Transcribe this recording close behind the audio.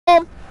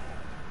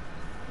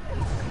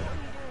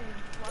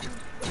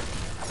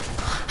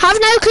Have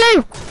no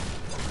clue.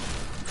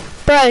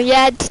 Bro,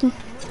 yeah,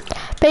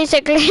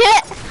 basically,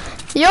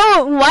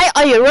 why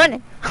are you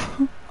running?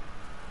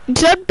 You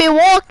should be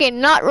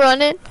walking, not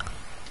running.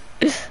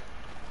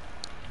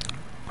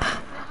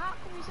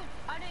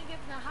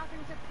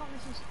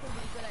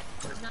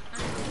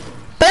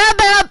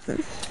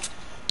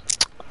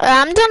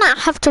 I'm gonna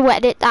have to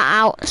edit that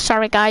out.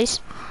 Sorry,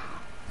 guys.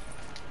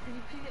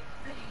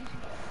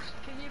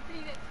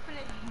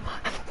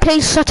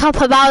 Please shut up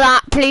about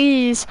that,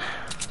 please.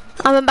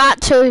 I'm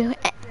about to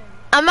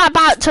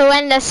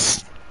end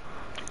this.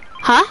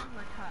 Huh?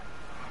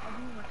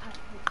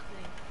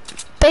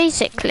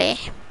 Basically,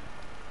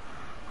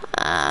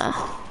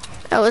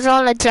 it was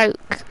all a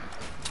joke.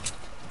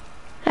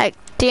 Like,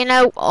 do you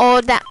know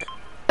all that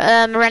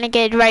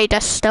Renegade Raider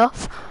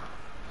stuff?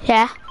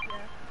 Yeah.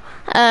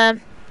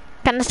 Can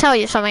I tell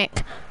you something?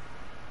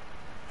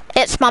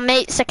 It's my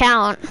mate's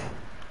account.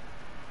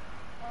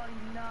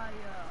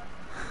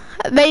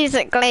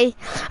 Basically,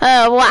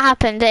 what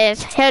happened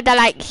is he'll be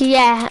like,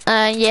 yeah,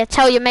 yeah,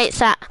 tell your mates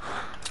that,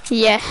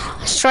 yeah,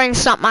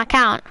 screenshot my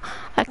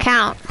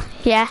account,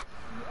 yeah.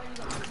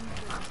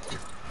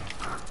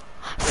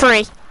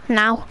 3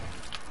 now.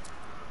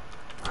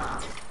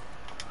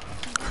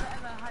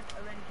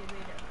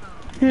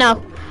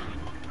 No,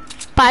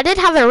 but I did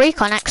have a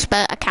Recon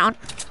Expert account.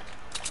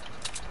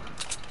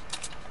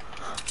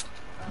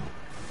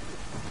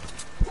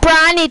 Bro,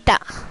 I need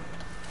that.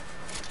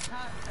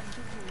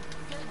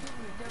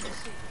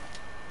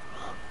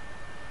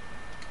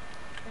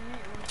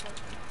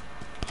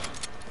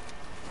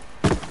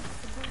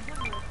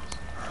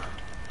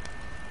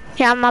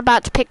 Yeah, I'm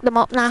about to pick them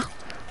up now.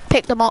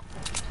 Pick them up.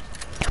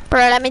 Bro,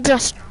 let me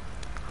just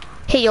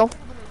heal.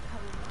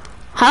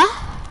 Huh?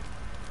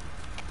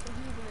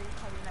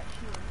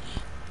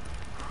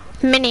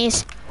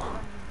 Minis.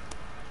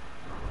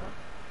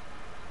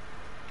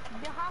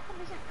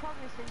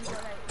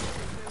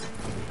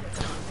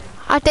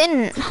 I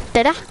didn't,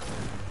 did I?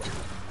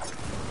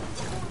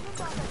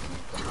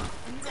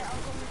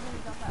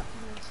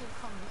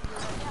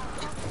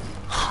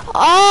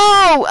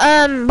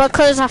 Oh,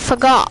 because I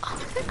forgot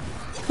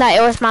that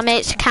it was my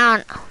mate's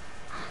account.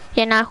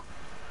 You know,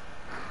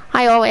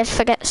 I always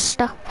forget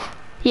stuff.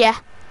 Yeah.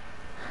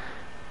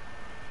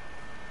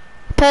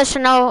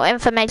 Personal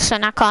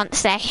information I can't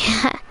say.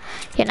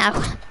 You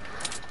know,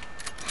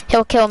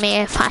 he'll kill me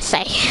if I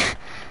say.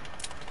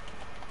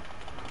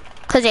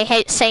 Because he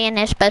hates saying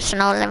his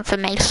personal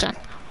information.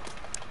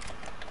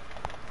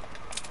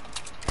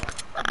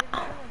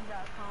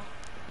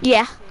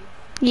 Yeah.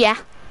 Yeah.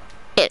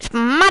 It's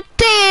my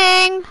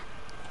thing!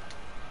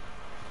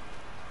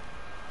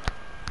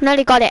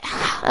 Nearly got it.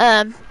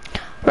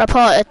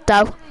 Reported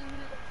though.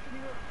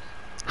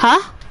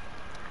 Huh?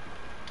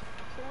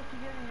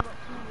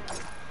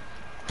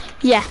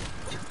 Yeah.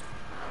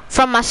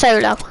 From my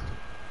solo.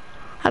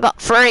 I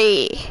got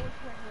 3.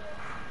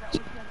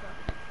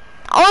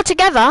 All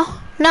together?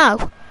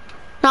 No.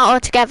 Not all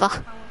together.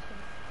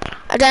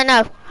 I don't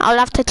know. I'll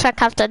have to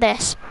check after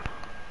this.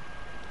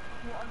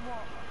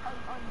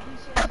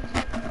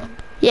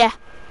 Yeah.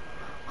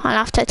 I'll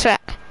have to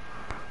check.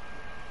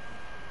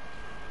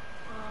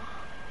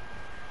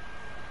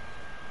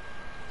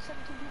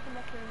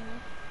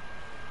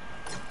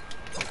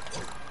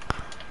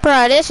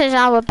 Bro, this is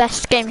our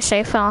best game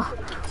so far.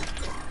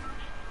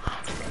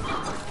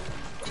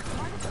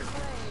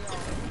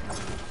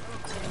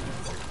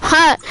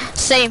 Ha!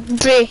 Same,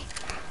 G.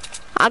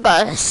 I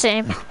got the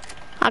same.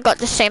 I got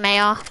the same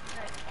AR.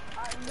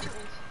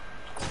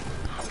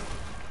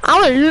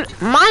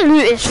 My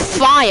loot is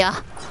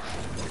fire.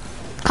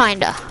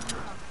 Kinda.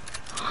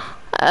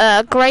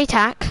 Grey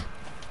tack.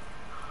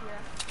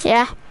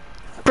 Yeah.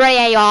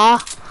 Grey AR.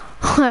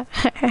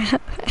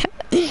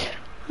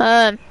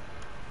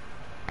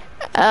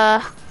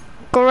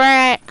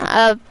 Grey.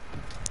 I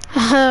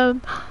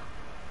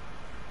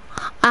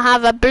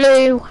have a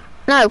blue.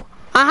 No,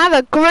 I have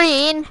a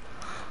green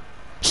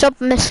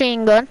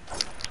submachine gun.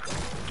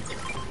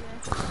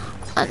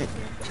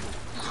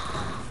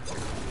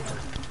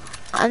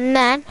 And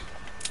then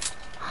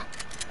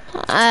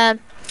I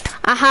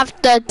have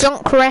the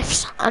junk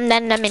riffs and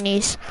then the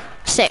minis.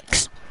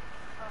 6.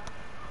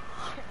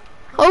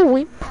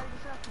 Oh,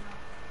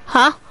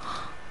 huh?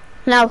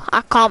 No,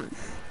 I can't.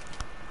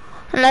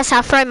 Unless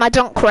I throw my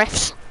junk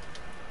riffs.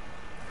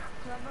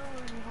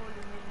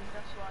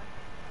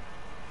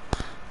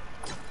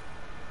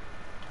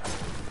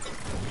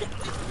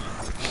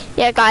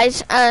 Yeah,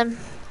 guys.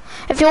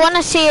 If you want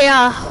to see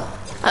a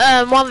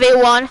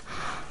 1v1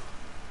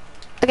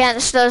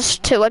 against us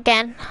 2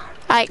 again,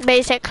 like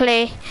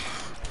basically,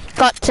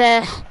 got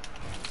to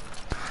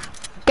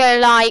go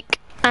like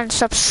and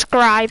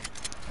subscribe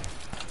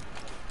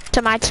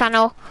to my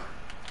channel.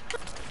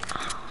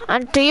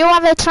 And do you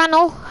have a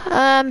channel?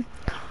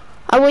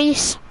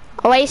 Always.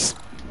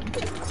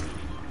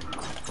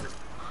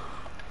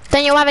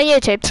 Then you have a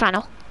YouTube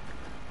channel.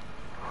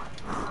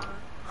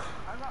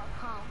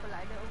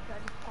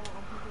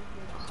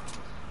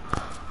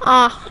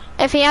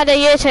 If he had a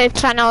YouTube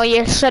channel,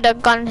 you should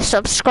have gone and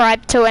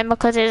subscribed to him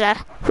because he's a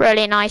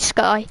really nice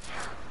guy.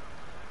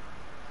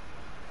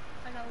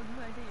 And I would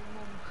murder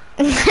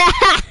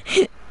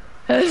your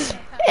mum.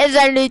 He's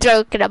only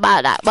joking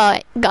about that,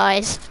 but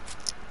guys,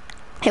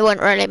 he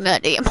wouldn't really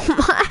murder your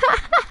mum.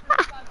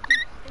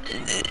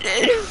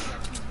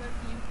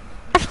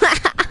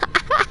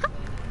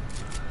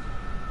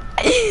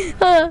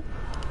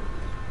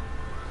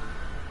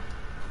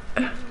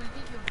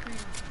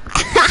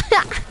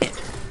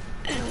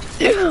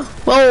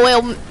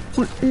 Well,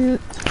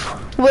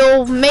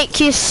 we'll make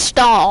you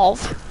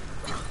starve,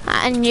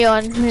 and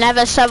you'll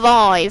never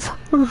survive.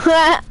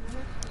 You're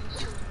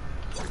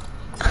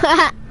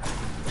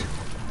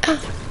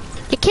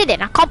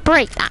kidding? I can't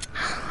break that.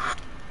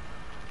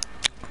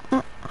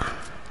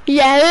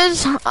 Yeah,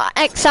 who's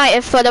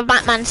excited for the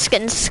Batman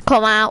skins to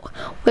come out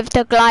with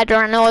the glider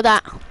and all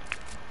that? Are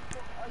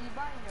you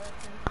buying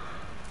everything?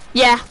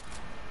 Yeah,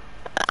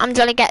 I'm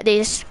gonna get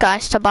these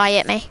guys to buy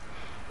it me.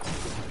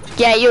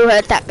 Yeah, you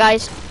heard that,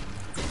 guys.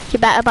 You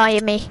better buy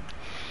it me.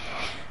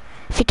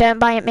 If you don't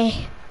buy it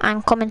me,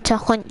 I'm coming to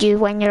hunt you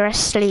when you're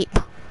asleep.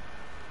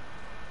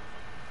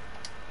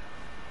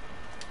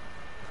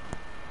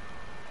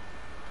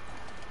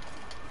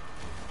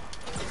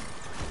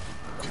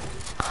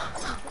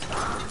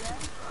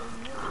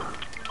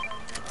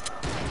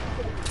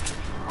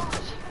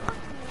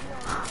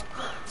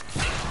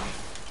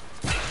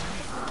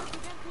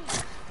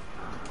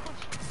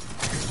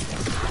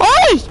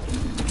 Oi!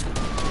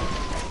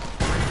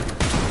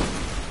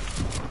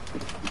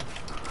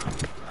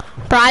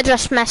 But I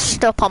just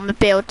messed up on the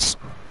builds.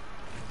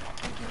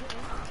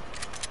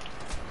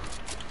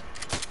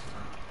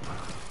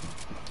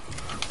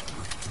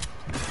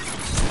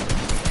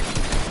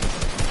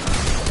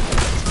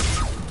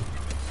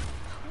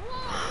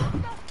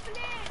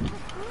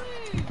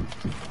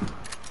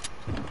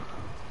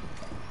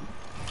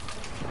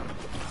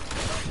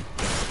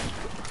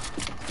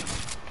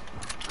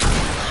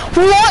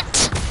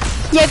 What?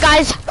 Yeah,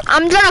 guys,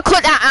 I'm gonna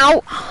cut that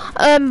out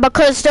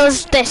because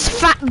there's this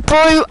fat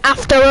brute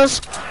after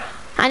us.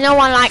 And no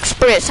one likes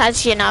brutes,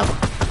 as you know.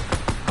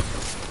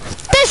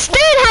 This dude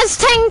has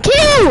 10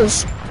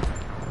 kills!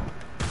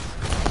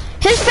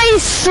 His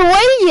face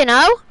sway, you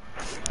know?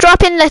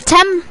 Dropping the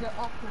 10. You're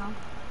off now.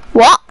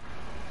 What?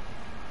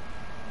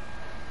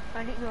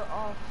 I think you're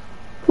off.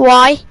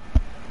 Why?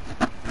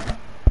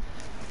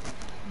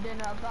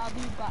 Then I'll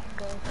be back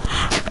though.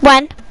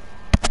 When?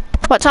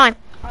 What time?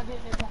 I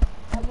didn't know that.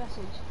 A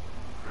message.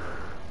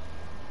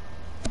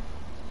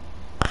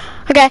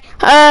 Okay,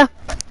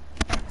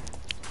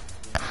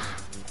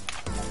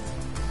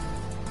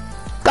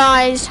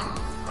 guys,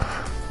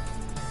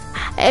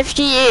 if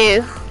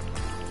you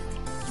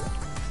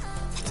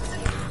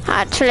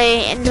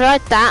actually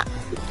enjoyed that,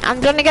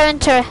 I'm gonna go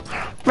into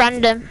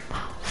random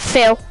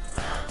fill,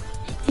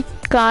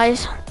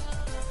 guys,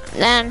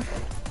 then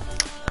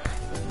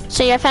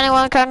see if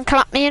anyone can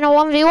clap me in a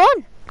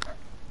 1v1.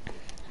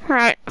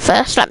 Right,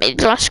 first let me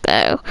just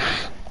go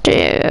do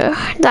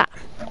that.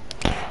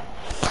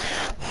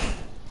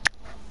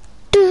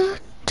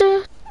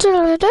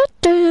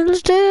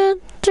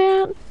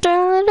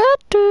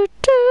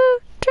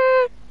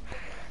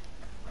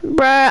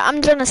 Bruh,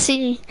 I'm gonna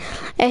see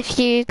if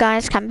you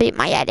guys can beat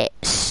my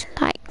edits.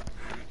 Like,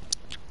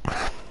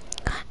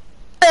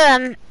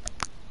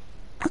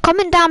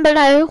 comment down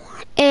below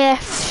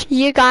if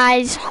you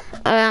guys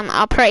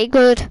are pretty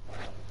good.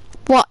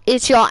 What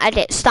is your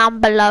edits down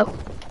below?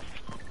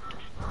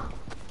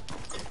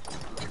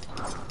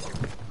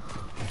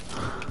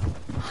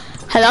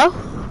 Hello?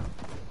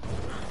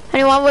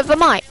 Anyone with a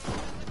mic?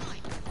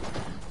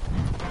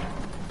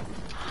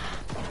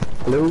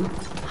 Hello?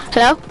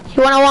 Hello?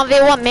 You wanna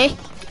 1v1 me?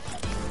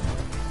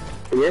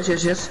 Yes.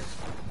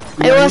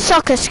 Are you a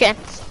soccer skin?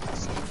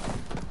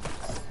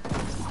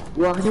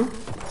 Who are you?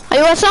 Are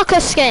you a soccer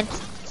skin?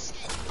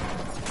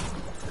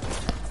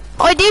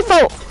 Oi,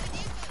 default!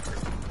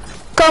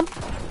 Come.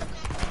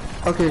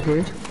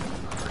 Okay.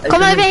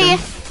 Come over here.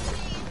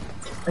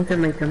 I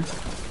can make them.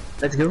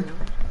 Let's go.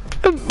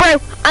 Bro,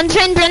 I'm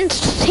changing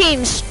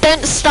teams.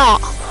 Don't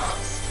start.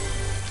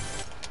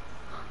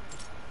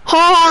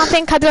 Oh, I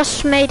think I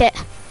just made it.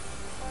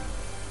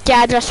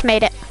 Yeah, I just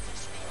made it.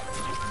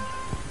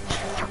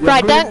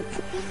 Right, don't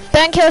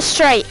kill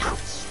straight.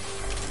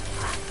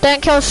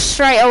 Don't kill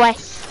straight away.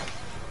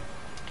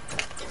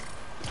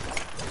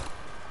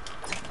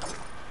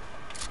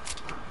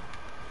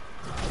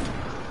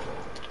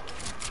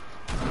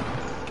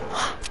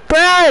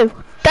 Bro,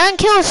 don't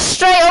kill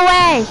straight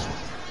away.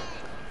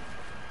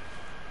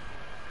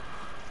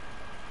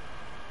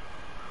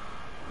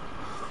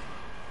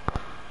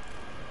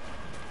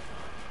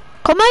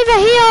 Come over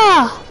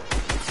here.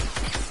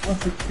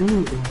 What's it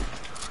doing?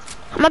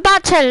 I'm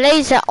about to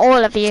laser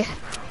all of you.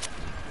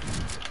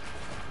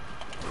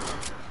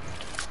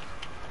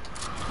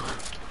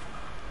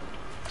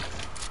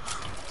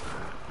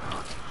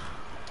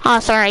 Oh,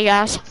 sorry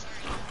guys.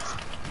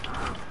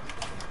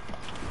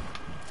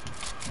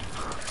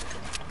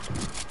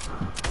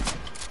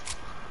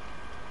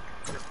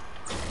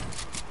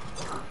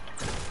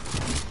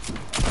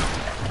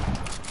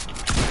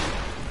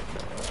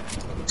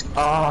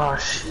 Oh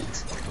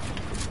shit.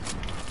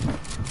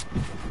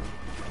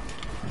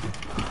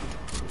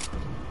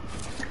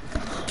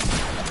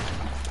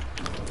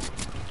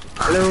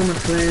 Hello, my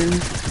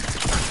friend.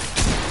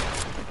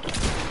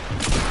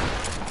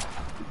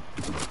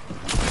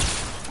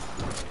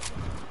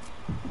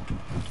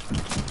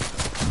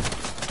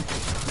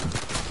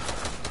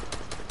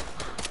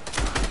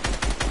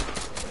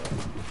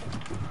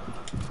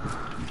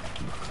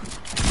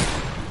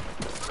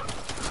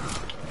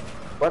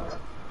 What?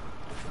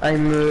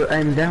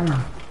 I'm down.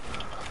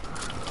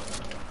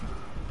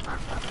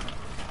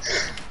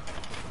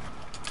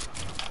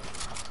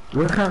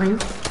 Where are you?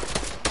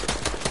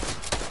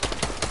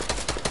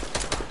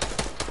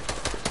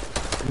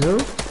 Hello?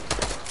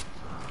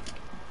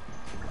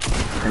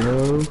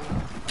 Hello?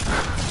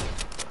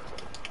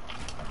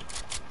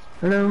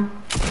 Hello?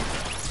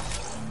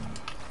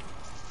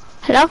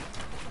 Hello?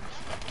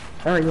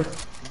 Oh, yes.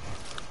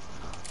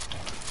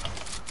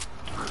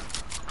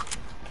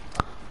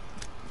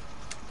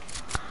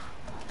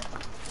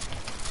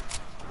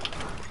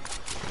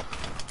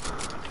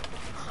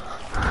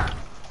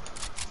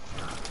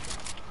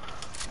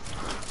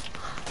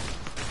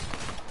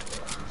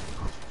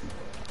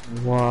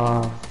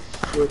 Wow.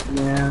 Shit,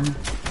 man.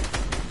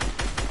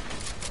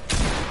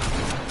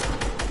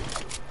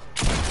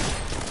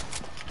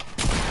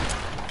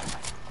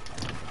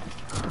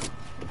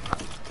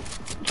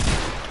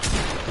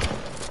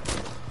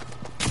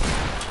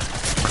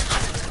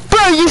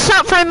 Bro, you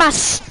shot through my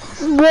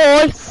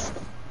wall.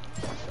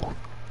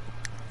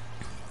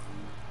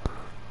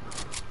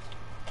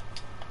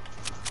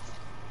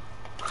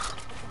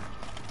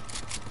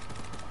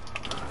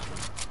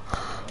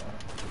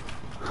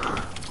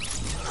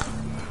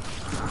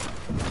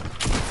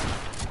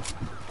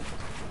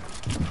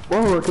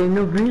 Whoa, okay,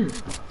 no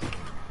breeze.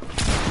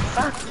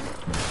 Fuck.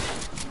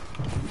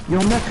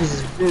 Your map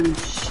is very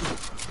shit.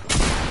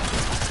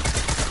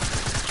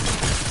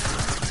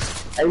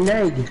 I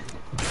lag.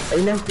 I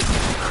lag.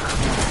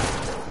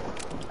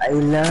 I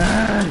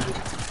lag.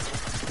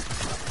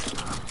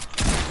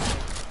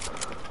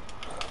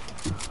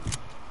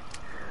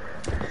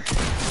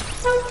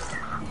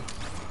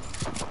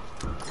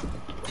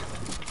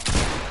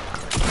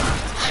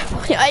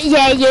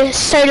 Yeah, you're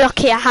so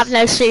lucky I have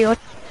no shield.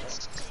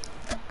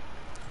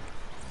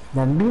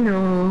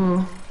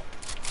 Bambino.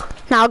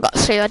 Now I've got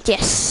shield,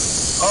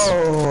 yes.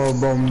 Oh,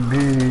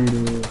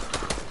 Bambino.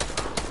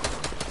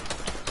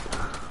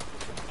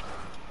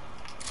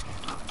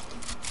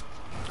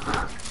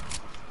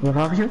 Where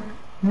are you?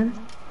 Hmm?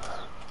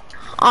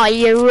 Oh,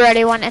 you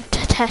really wanted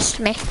to test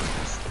me.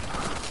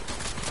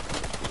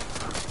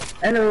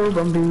 Hello,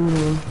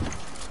 Bambino.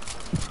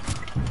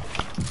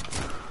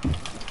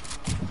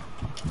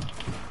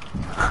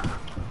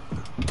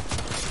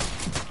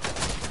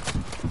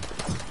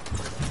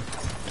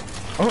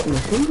 Oh,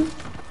 nothing?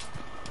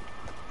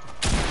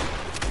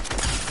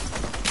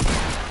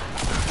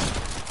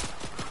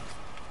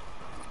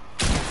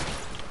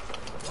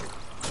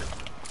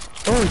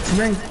 Oh, it's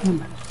my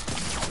team.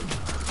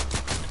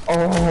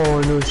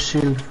 Oh, no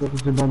shield for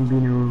the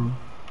Bambino.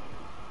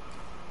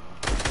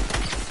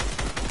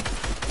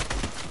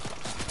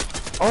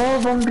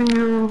 Oh,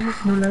 Bambino,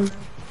 no life.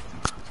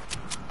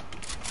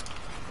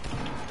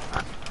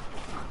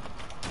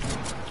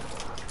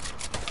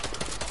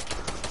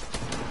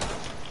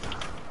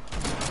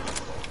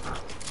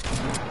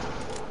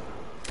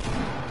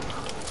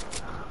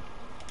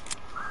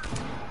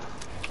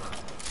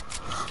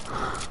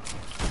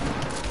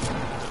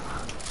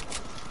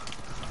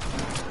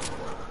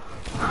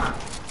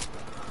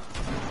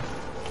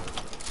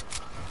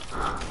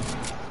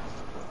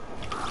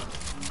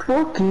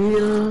 For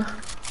kill,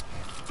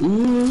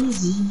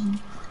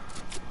 easy.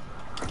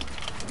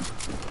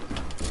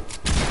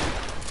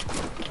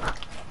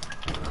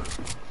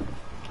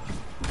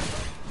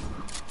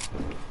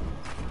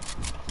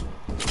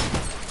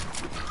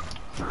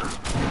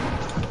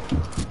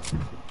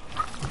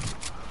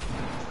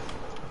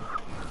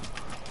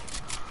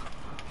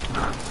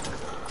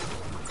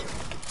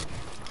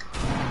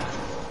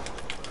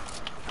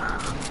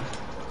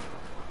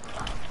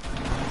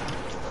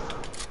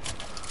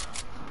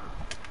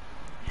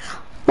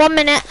 One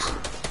minute.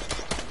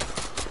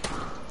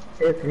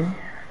 Okay.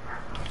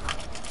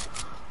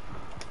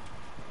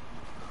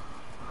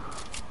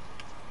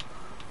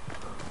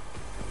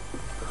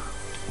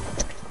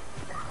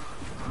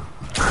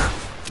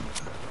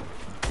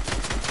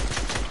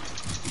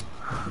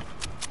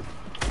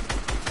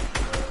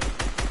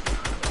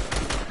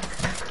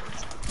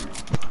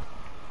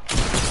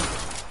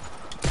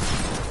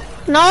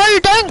 No,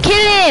 don't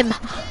kill him.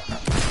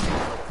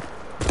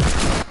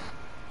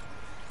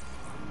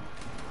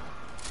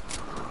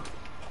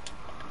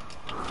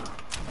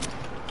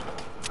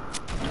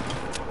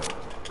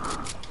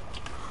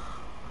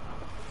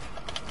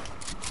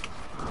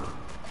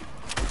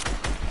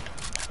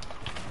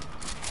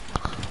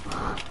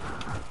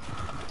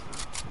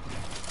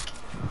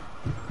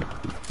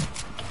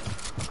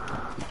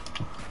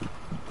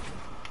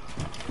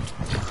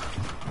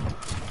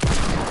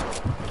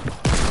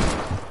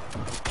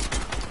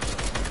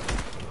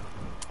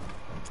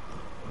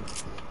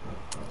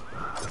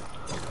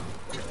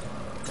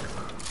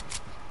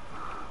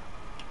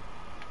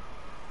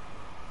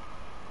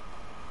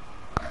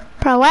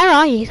 Bro, where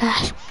are you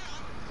guys?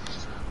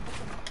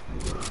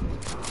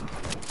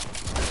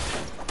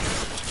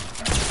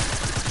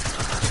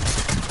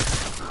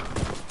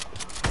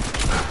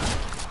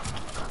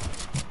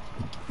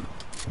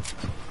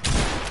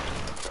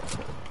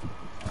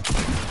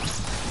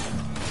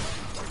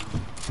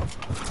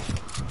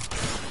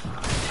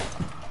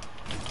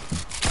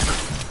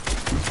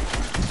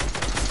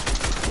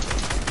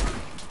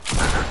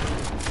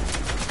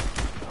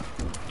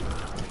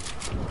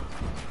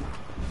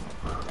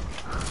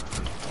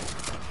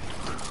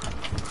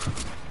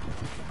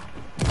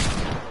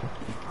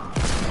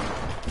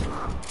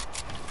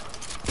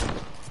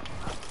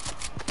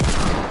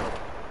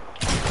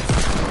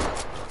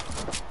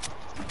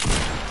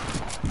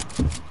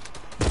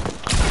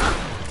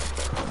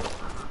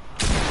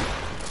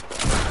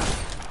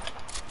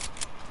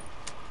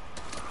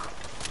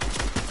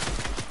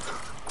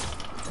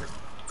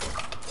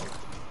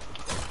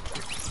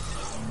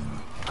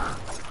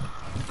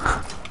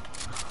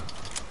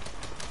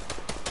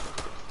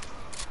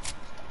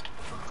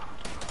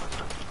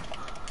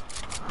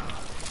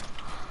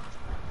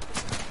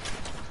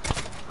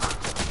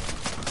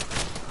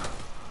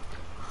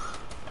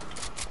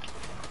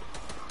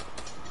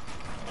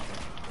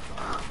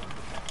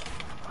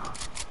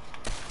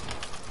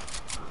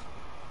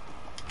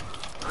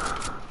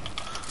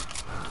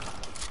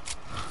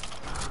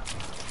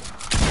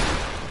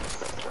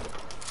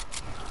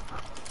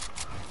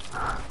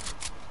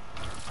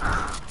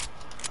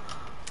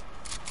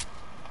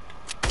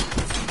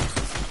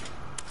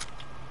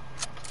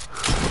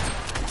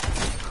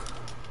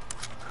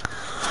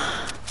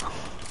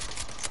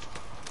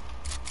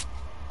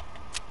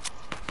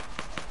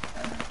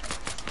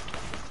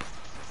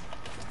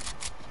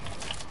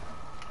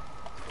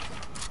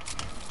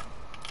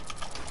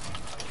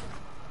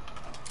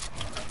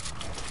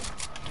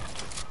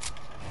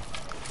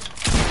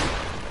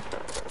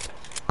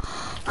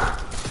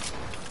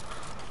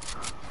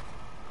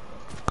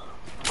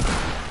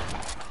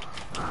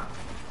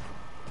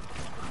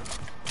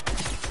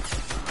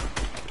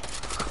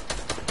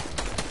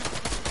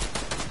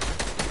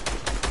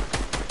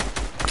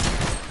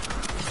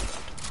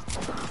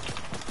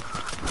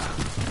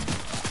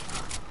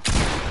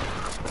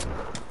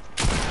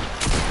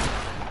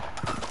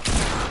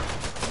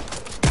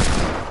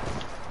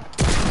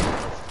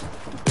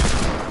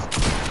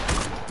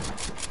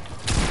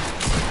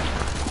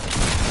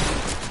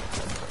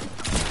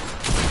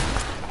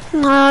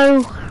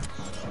 No.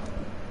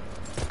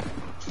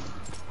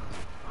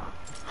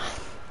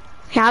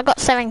 Yeah, I got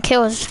 7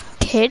 kills,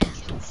 kid.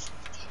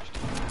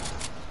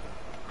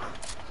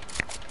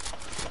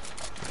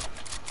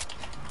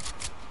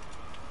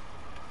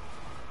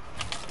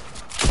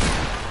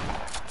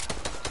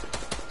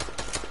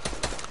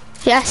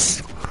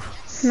 Yes.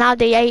 Now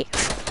the 8th.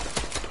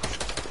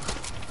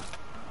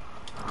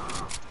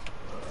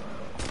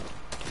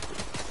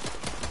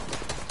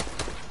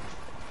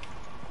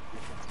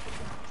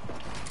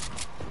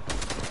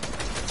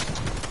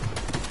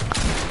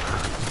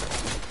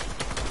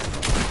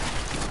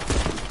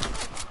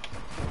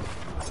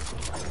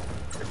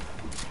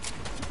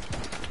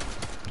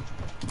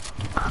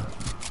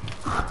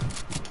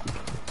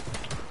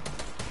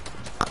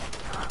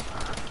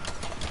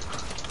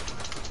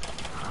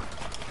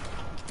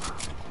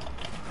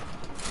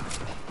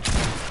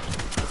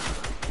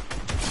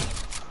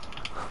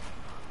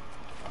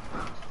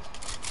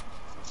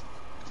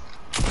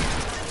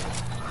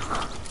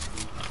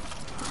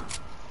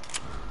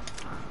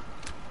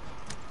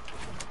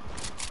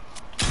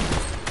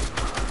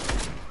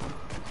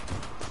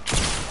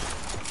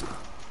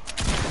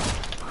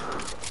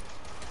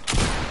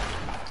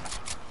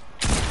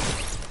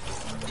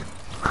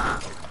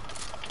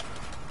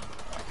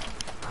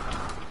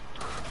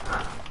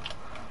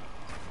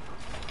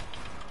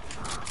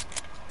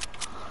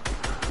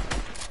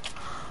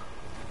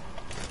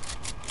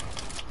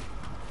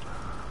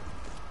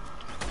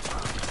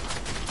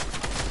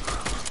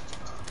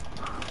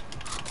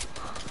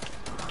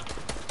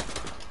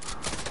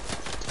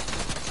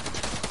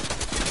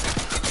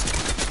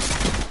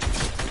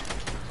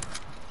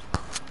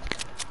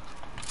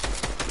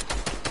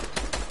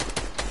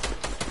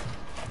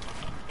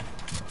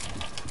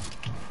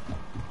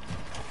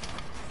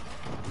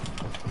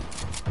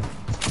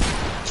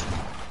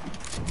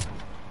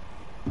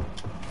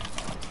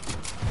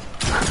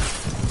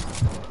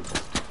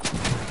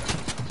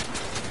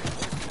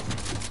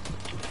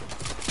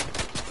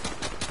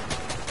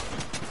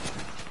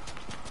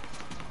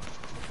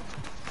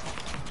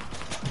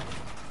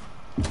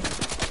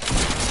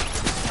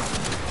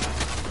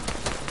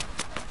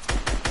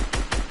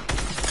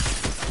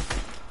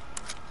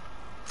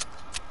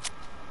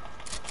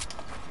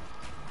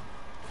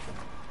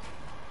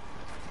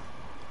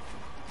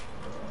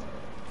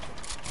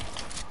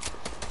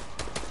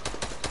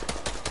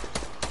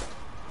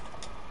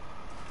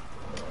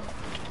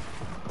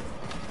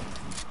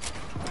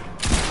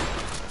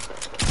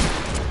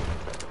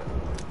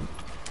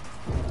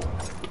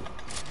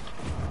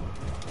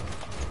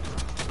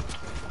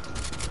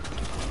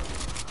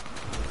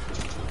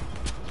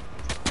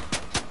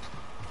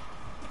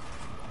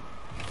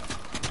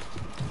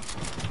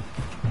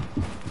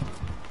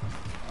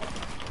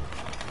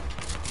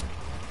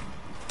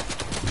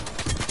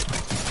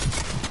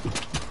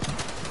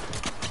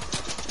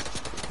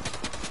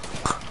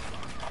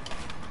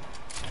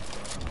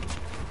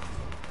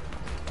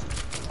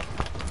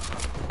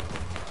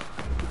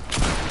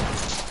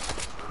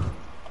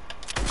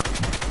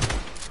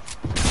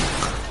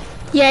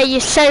 Yeah, you're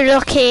so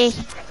lucky.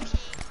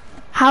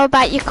 How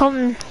about you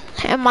come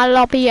in my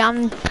lobby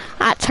and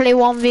actually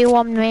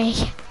 1v1 me?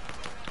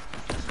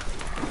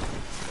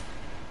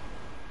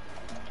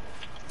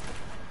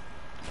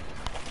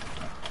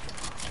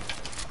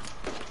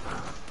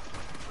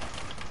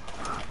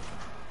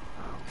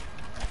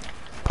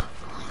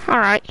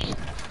 Alright.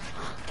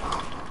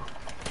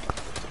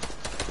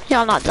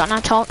 You're not gonna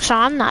talk, so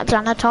I'm not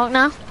gonna talk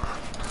now.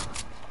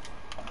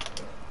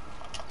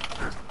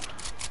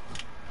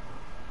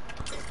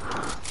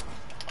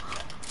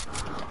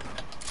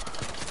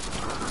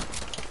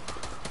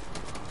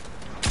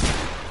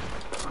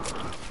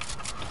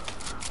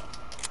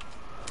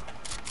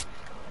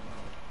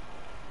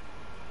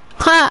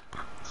 Ha!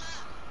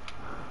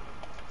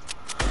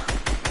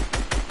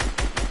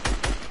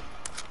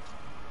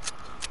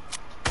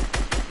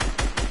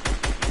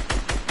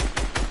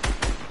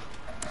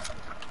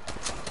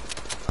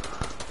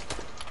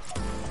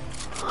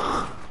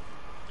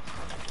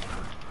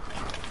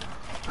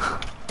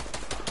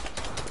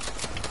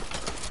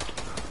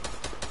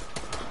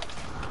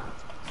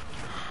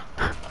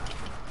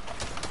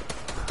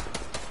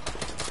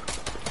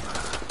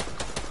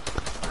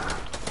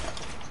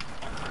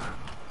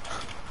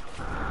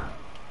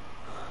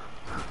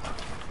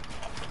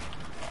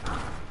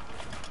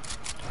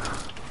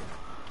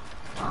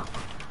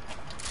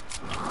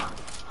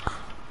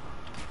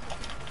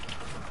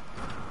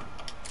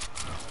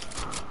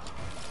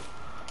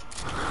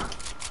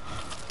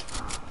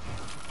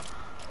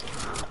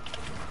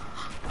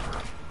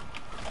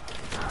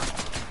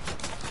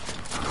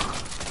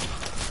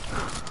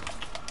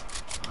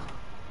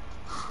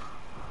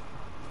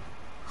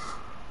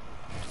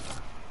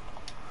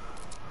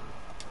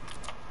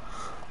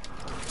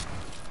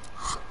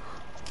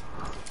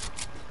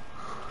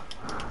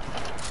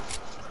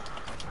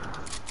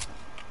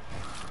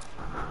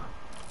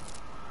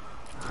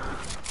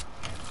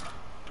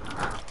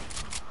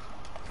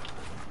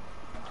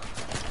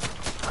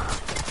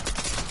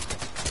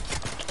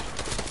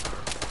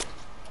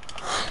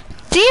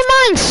 Do you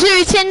mind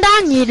shooting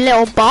down, you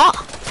little bot?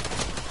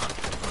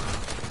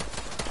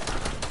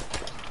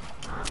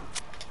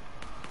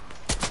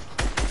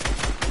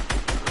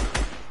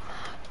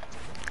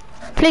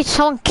 Please,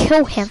 someone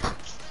kill him.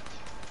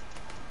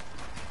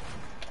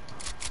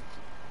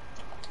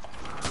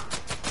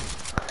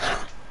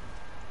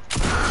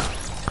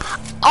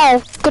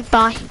 Oh,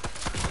 goodbye.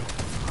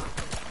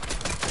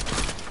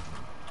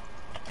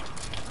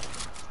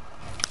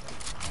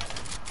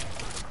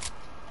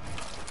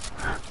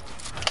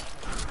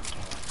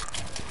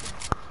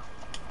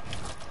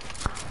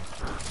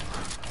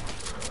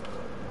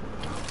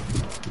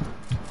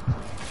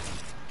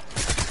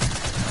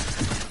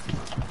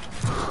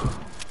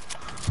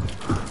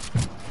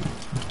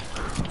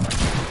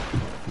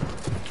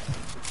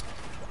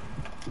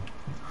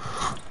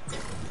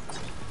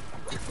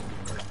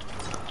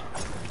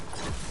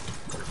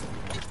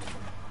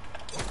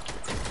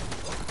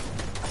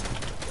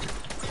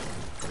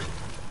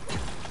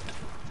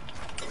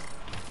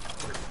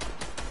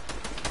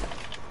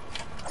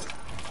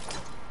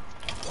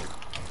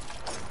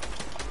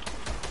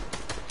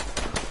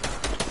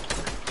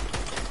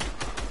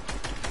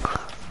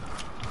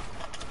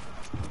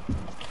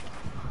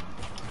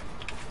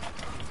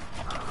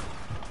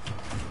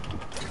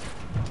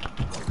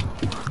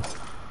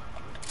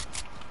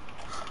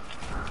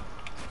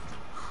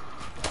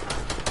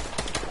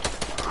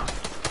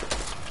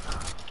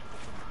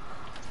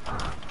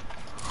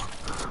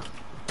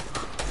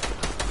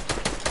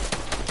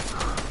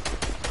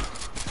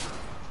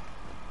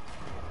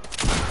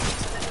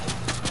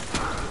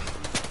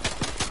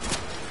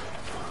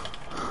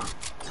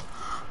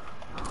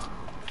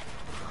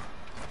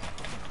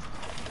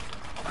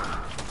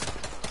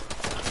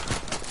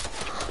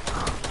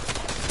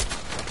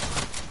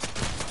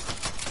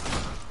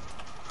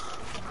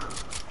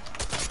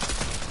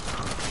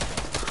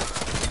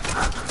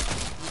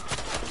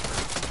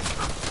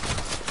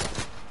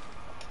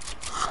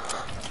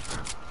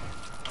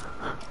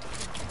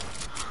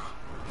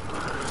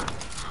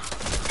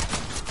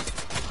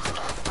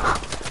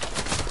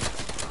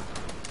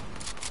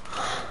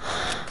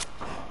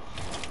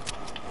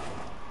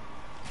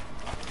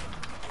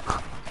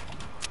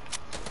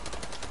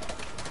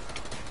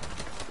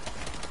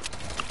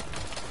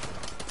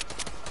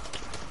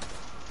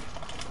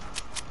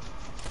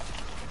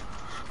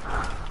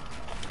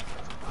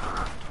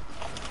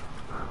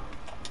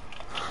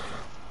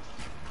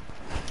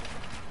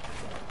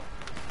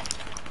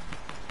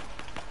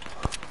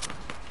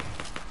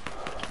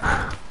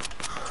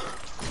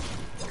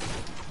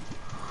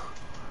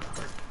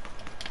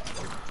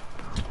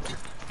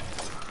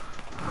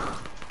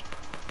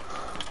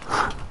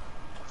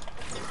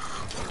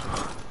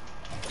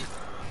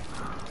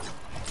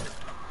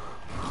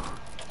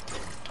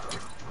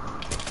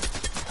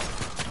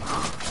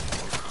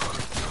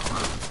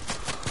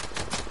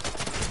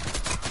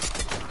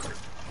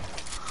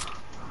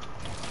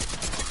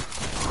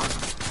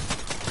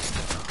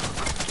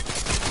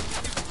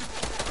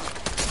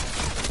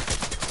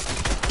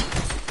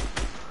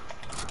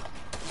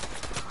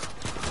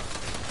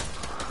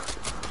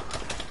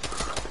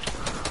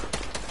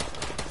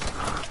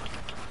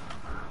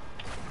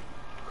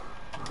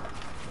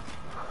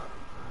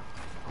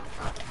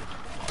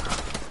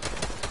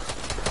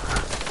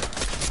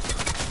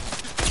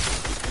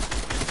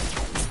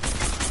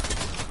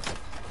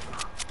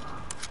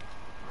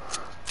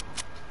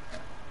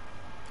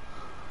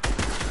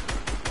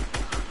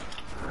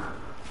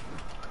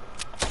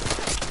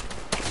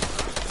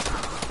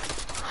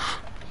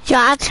 You're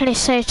actually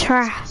so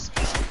trash.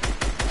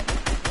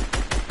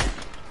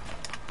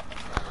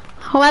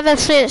 Whoever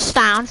sits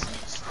down,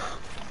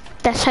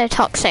 they're so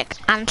toxic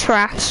and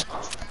trash.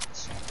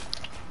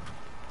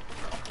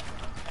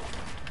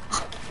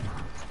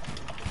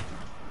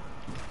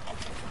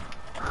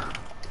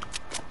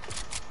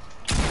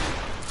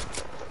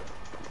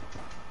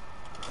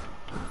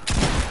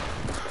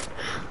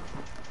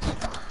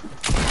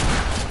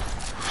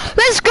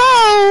 Let's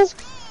go!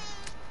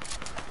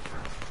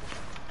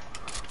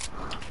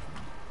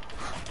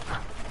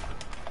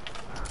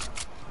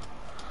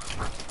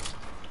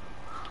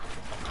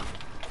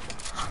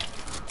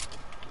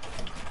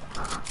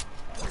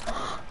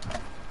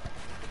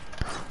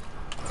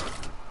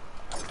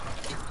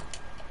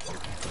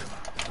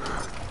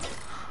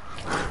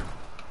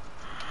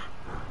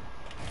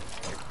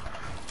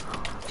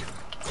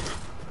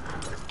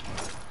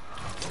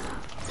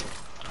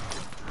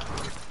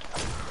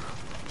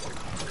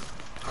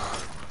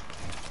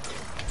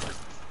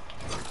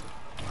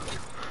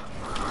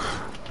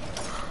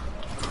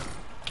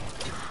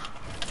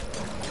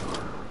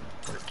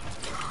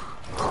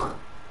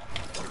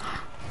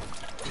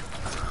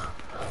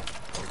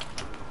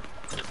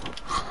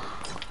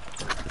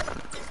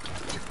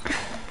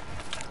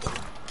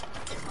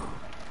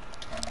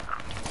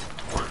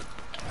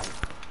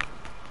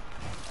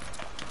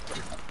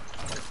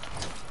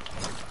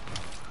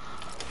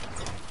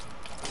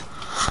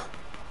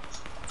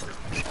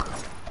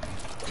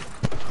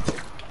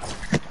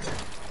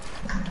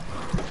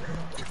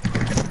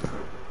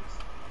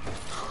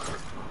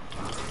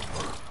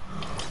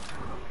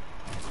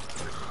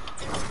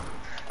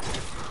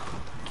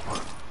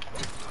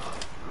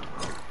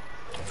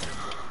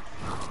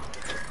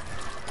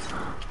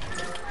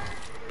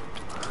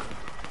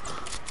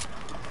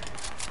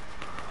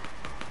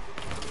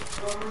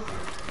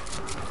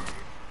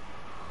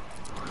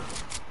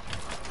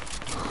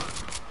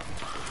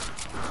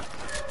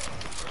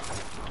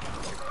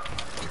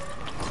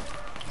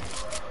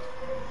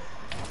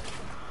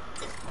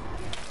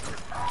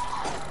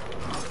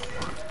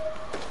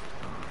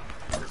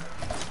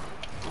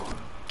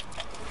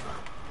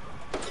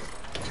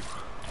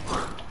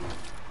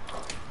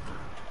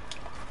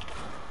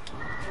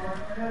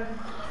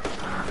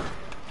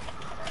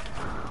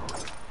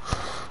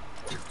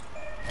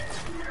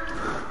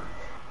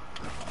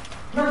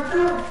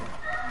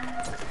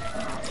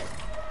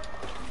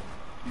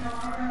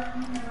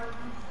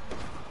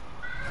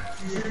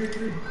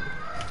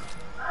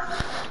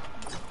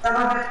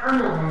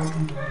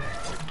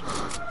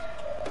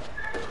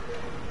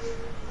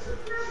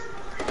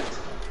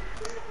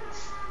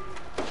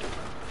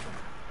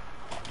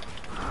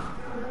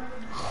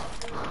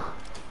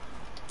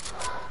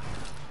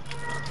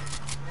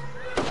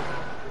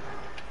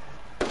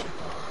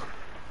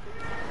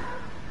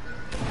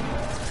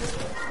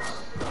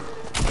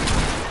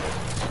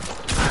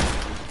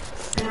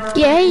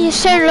 Yeah, you're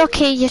so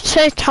lucky, you're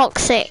so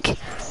toxic.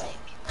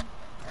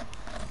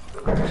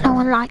 No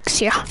one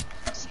likes you.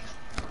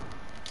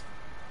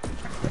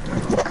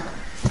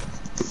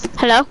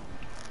 Hello?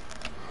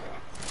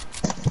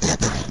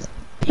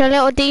 Your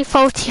little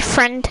defaulty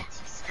friend.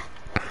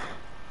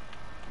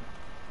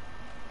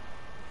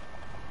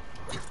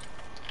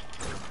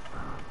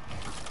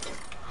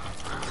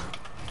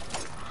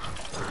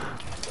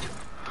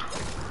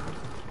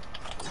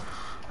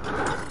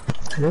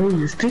 Hello,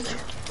 you speak?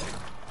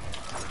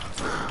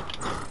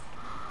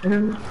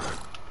 Hello?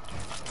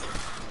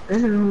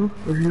 Hello,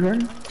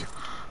 everyone?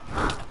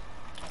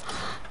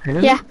 Hello?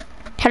 Yeah.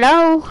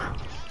 Hello?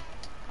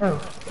 Oh,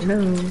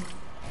 hello.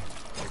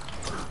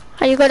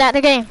 Are you good at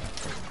the game?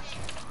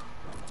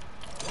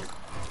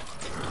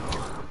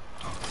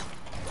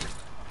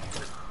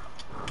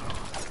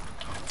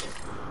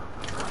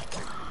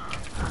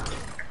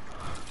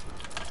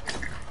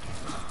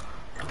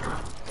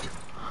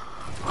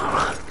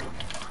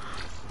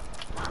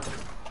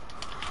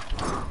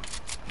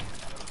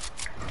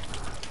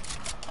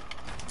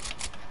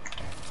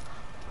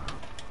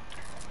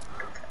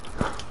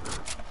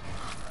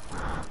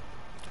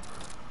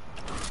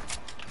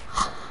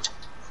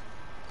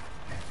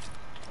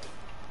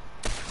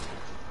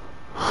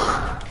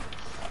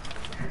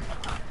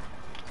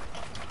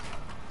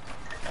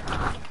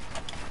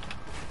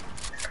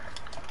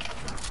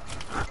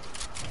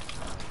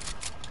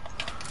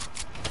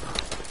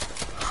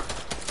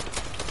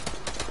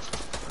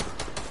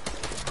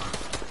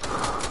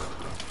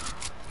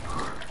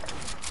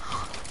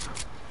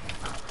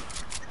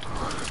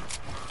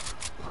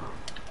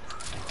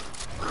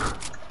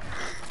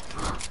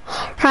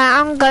 Right,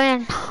 I'm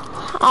going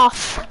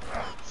off.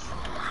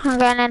 I'm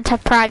going into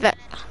private.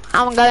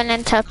 I'm going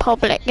into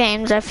public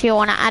games if you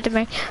want to add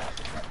me.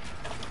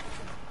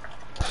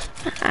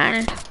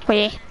 And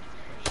me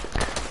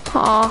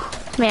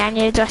and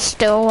you just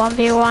still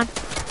 1v1.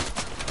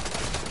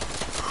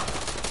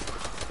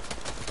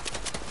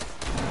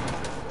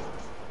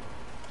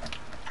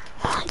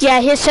 Yeah,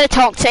 he's so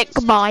toxic.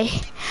 Goodbye.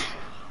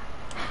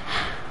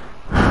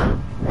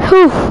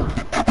 Whew.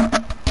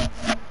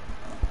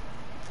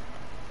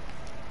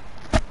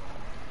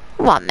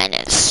 1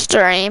 minute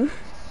stream.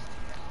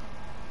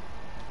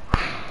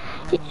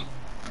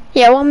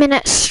 Yeah, 1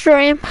 minute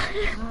stream.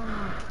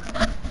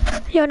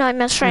 You're not in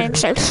my stream,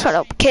 so shut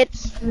up, kid.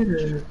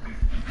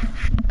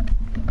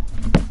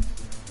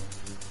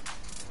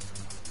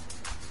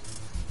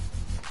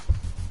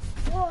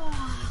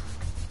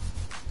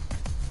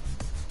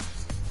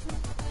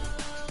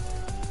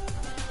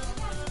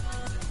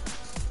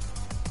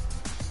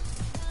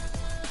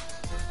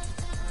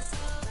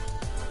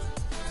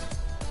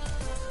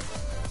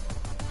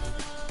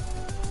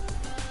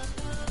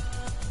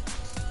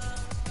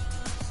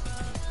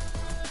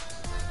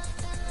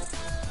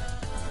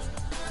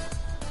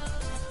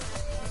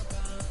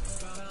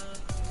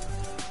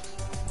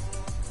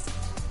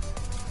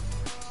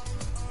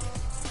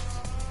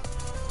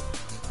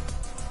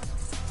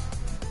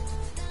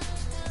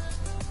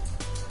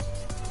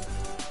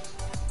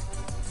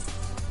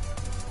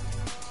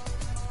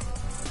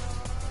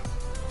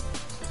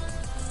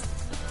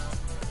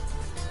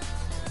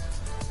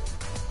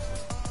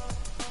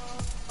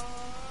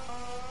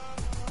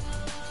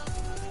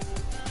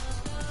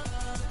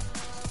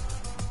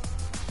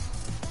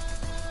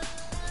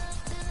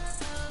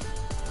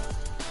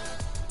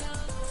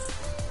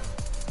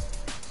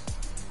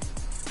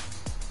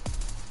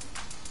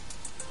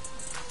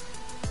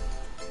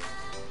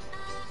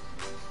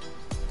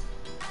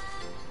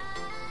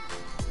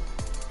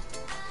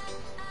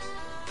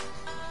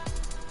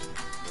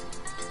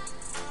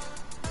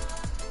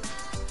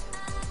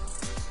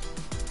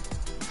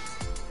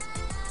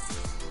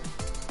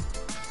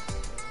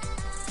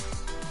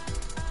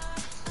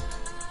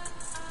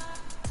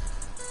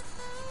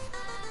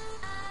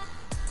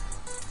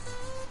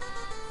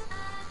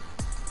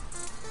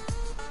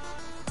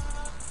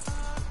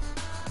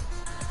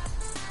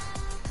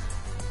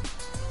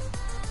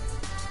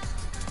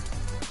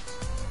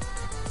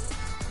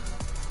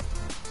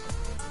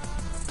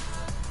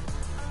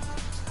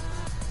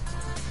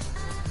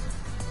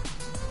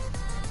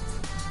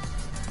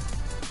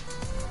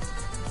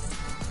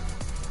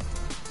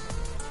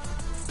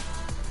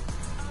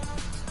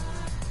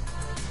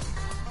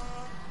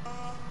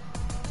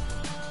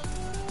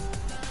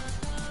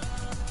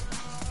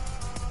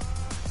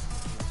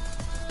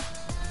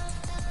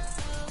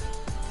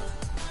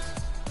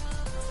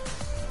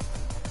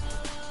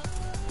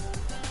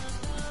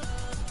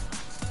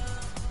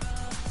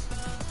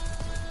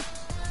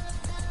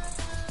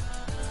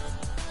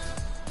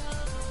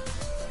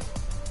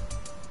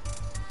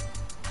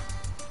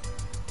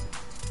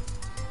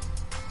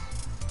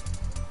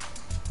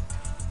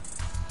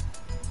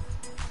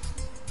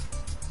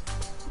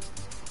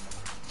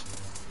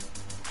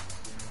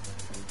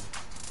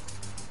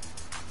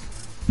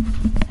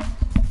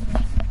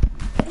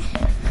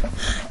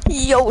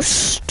 Yo,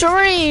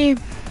 stream.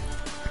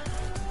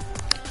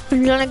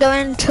 I'm gonna go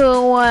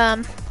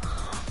into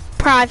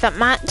private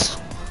match.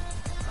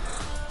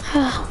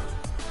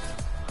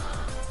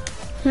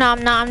 No,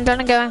 I'm not. I'm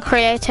gonna go in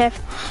creative.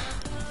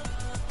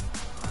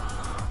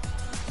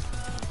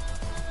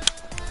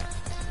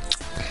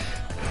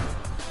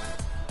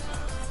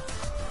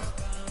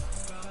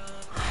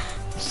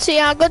 See,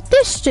 I got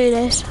this to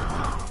this.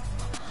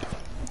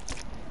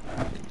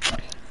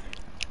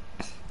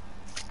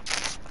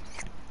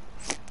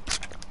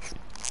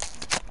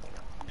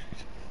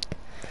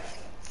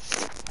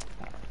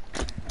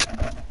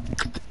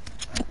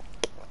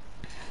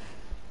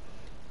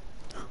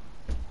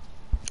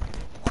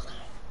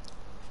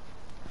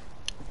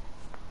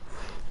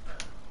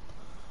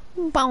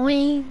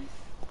 Boing.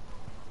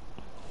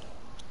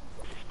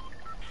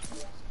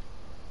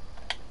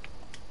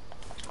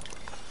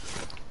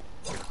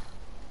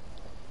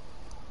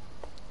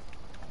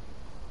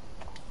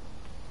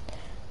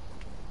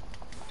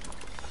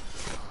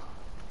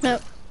 No.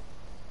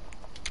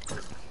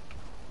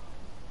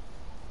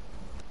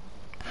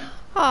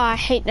 Oh, I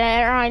hate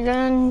that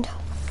island.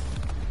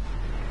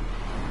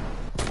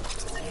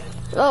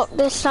 Oh,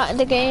 they started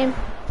the game.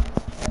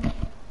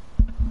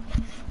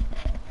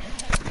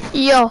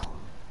 Yo.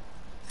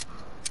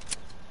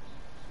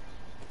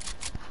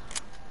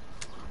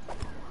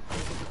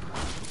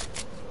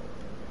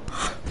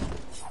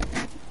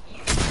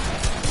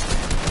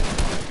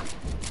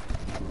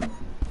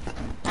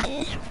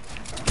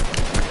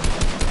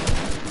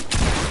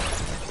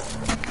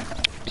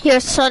 Here,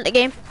 start the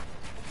game.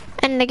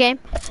 End the game.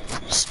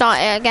 Start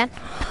it again.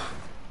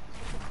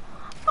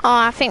 Oh,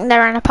 I think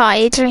they're in a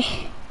party tree.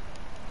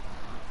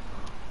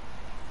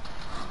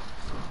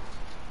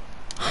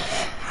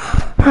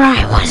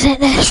 Right, was it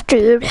this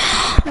dude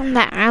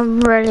that I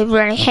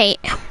really hate?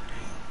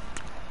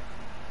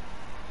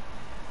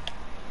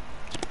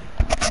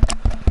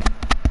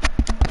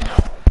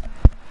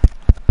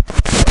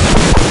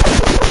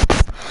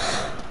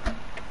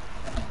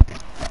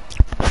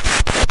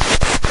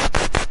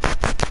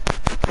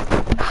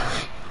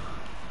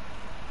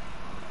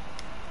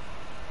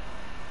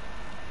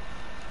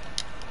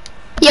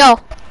 Yo.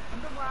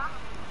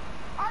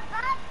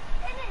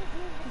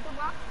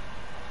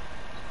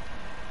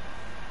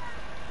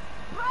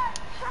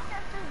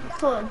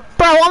 Bro,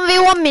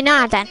 1v1 me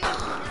now then.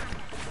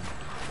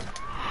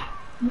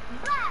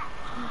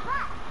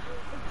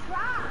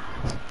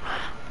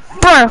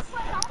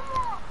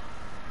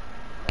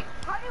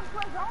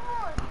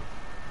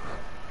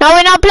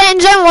 playing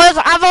Zone Wars,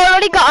 I've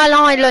already got an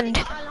island.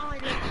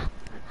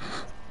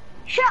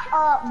 Shut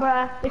up,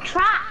 bruh. You're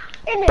trapped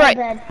in Bro. it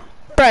then.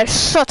 Bro,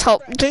 shut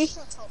up, dude.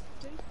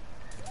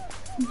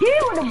 You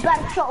would have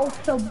better shut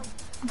up some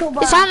dumb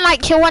You sound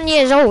like you're 1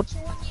 year old.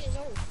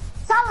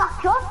 Sound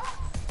like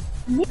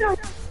you don't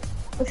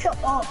shut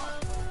up.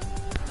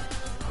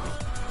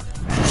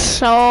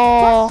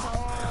 So...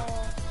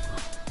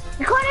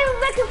 You can't even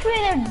make it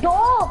through the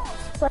door.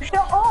 So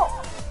shut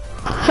up.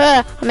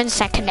 I'm in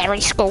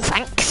secondary school,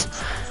 thanks.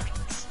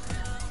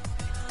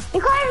 You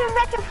can't even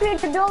make it through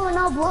the door with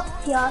no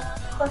blocks here.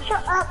 So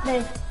shut up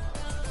then.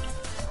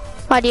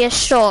 Why do you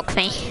stalk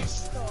me?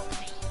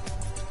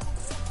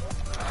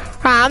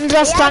 Right, I'm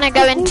just trying to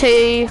go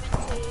into...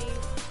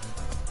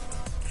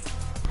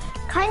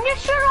 Can you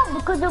shut up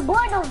because you're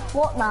going on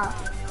Fortnite?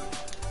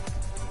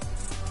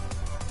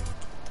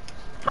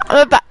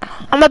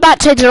 I'm about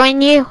to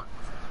join you.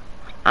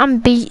 I'm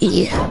beat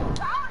you.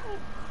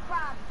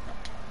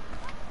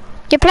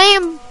 You're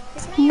playing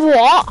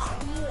what?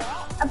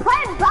 I'm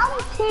playing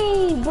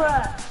Bounty,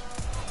 bruh.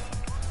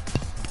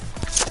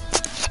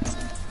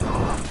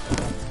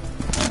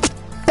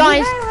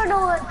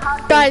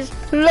 Guys,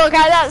 look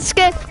at that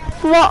skin.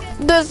 What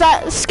does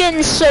that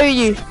skin show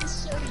you?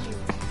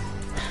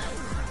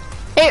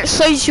 It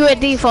shows you a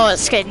default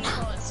skin.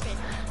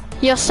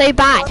 You're so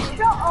bad.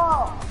 Shut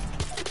up.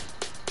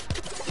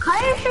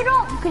 Can you shut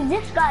up? Because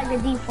this guy's a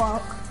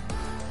default.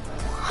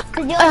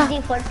 Because you're a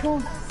default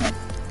too.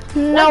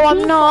 No, You're I'm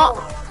default.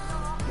 not.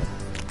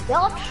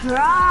 You're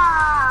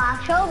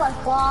trash. Oh my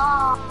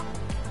god.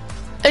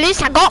 At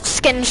least I got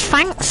skins,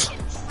 thanks.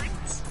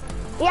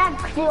 Yeah,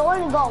 because you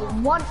only got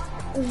one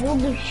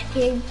rubbish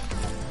skin.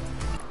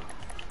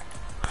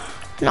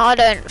 No, I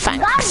don't,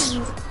 thanks. Guys,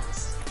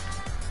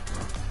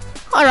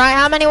 Alright,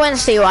 how many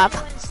wins do you have?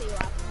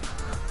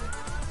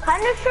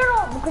 can you shut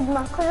up? Because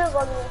my cousin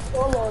got me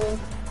following.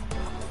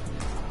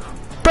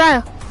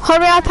 Bro,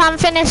 hurry up and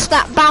finish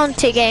that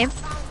bounty game.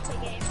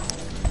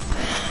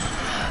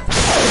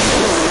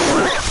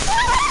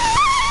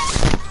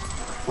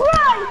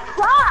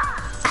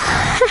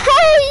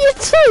 You're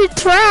so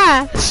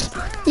trash.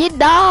 You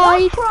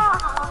died.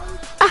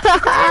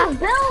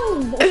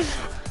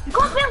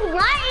 Go build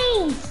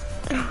nice.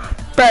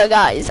 Bro,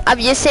 guys, have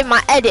you seen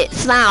my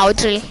edits now,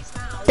 G?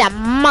 They're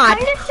mad.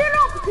 Can you shut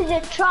up because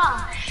you're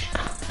trash?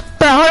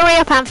 Bro, hurry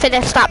up and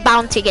finish that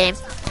bounty game.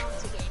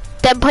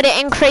 Then put it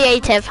in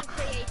creative.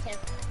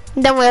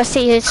 Then we'll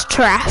see his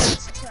trash.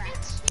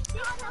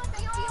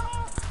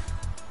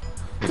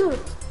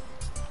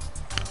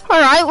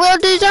 Alright, we'll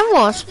do Zone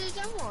Wars.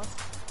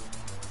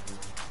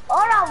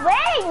 Alright,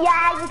 wait,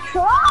 yeah, you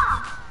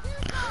trash.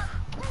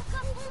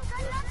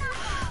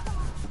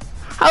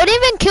 I would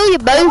even kill you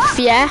both,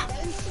 yeah?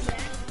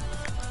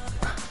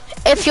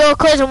 If your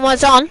cousin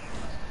was on.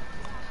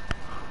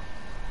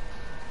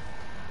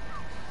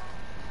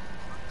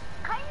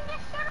 Can you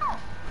just shut up?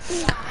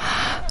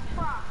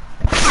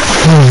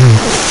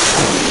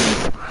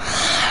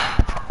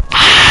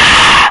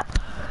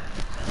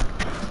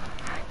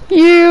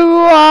 You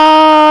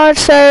are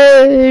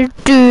so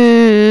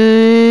doo-doo.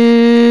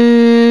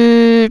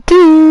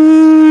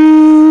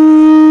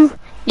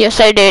 You're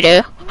so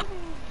doo-doo.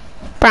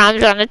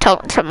 Brown's gonna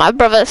talk to my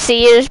brother,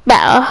 see is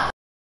better.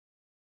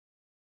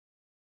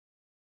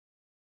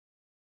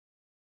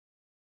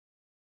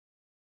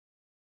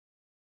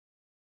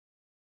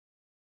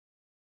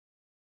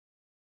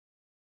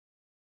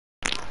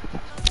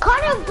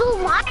 Can you do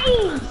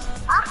mine?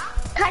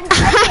 Can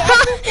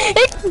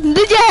you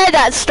Did you hear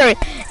that story?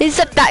 He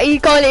said that he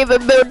can't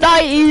even build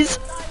 90s.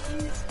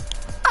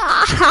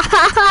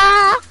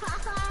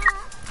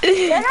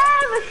 You're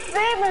not even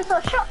streaming, so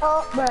shut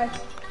up, bro.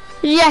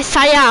 Yes,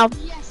 I am.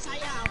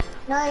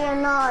 No,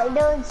 you're not. It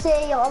don't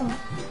say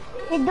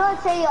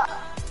you're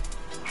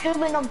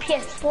streaming on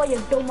PS4, you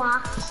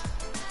dumbass.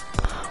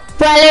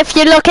 Well, if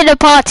you look at the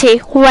party,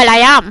 well, I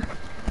am.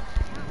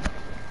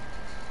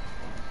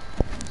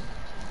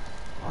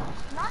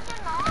 No,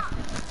 you're not.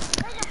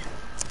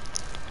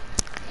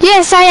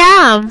 Yes, I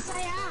am.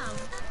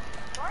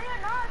 No,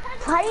 you're not.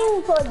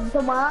 Playing for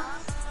dumbass.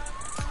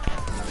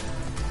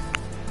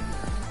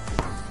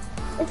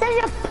 It says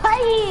you're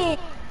playing.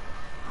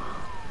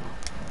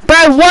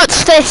 Bro,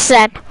 what's this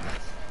then?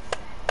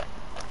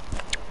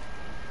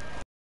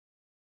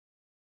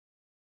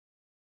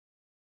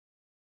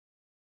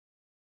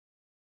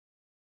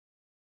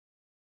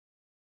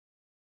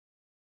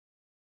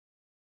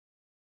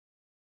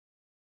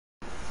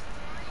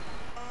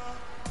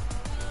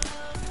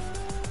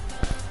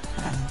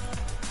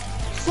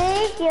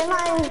 See, you're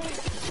not even,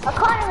 I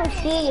can't even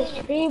see you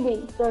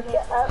streaming, so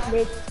shut up,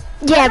 bitch.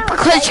 Yeah,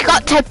 because you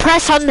got to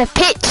press on the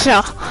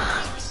picture.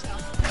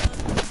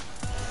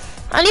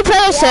 Only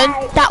person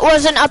that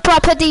wasn't a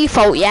proper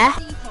default, yeah?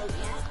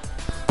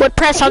 Would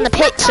press on the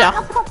picture.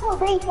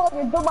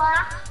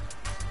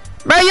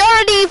 Bro,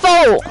 you're a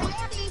default.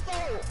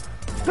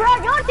 Bro,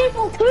 you're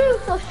default too,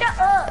 so shut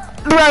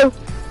up. Bro,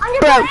 And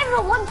you've bro. got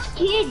even one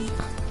skin.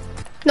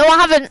 No, I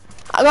haven't.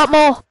 I got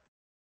more.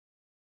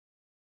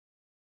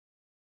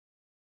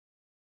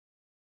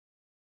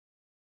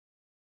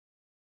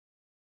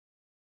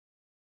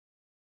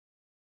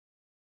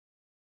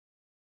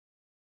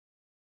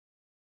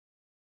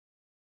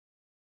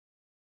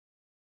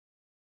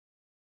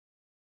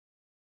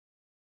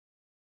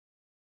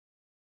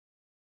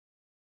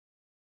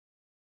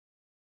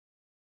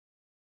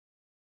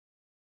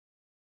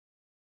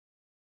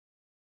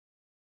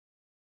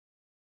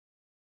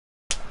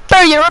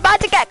 Bro, you're about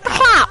to get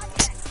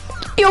clapped.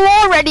 You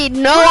already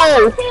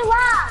know.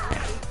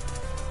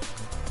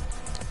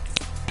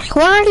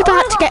 You're already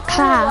about to get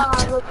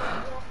clapped.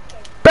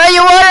 Bro,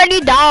 you already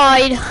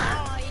died.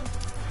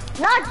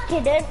 No, I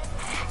didn't.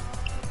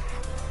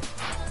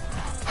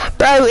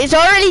 Bro, it's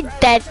already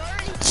dead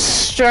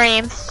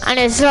stream and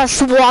it's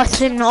just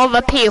watching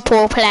other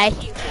people play.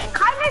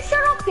 Kinda shut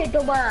up, you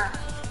dumbass.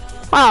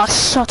 Oh,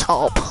 shut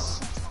up.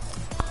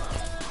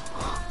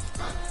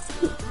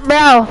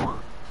 Bro.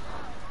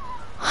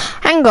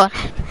 Hang on.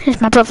 Is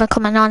my brother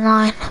coming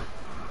online?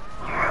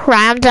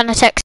 Right, I'm gonna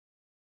text.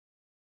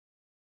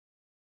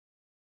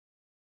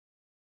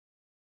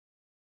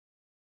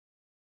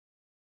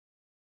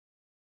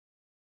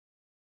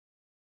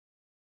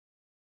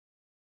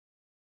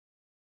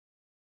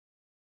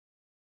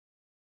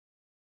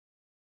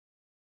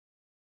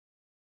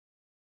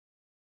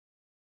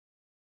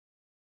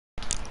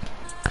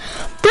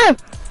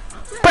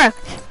 Bro,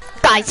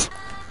 guys,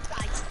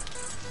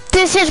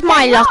 this is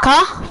my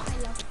locker.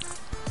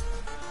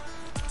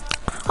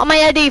 Am I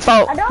a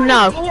default?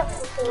 No.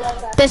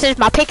 This is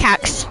my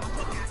pickaxe.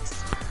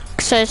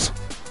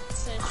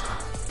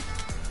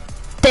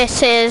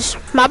 This is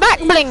my back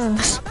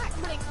blings.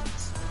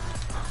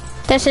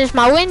 This is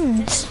my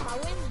wins.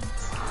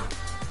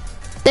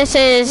 This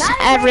is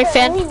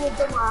everything.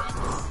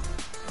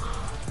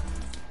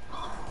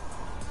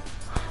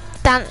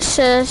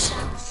 Dancers.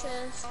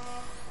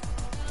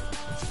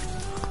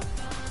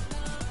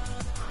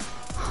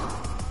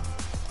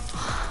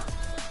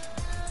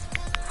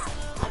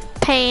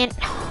 Paint.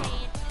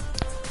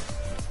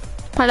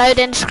 My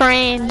loading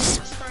screens.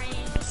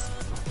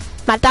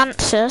 My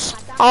dancers.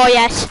 Oh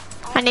yes,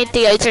 I need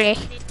the OG.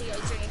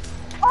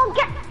 Oh,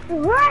 get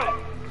right.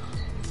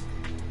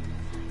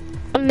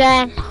 And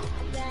then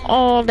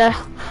all the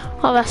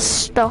other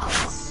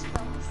stuff.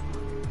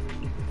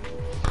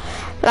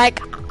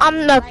 Like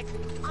I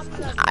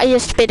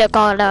used to be the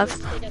god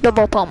of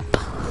double pump.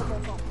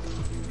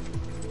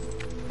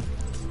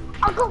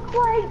 I got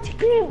 4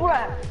 HP, bro.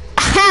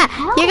 Ha!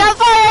 You got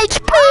 4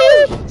 HP!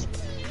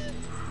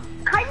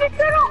 Kinda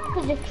shut up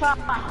for this try.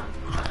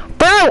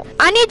 Bro,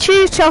 I need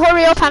you to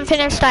hurry up and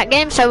finish that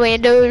game so we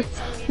do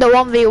the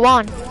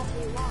 1v1.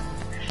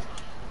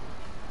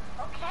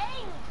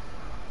 Okay.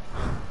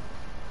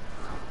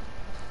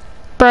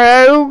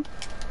 Bro,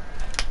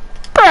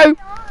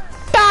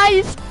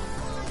 guys,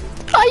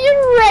 are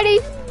you ready?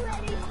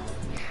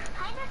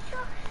 Kinda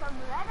shook from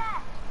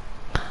Reddit.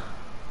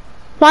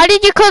 Why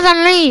did your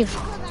cousin leave?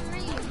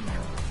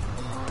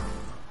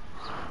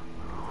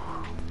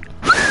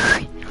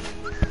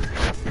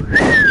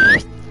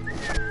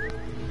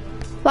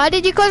 Why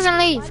did your cousin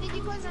leave?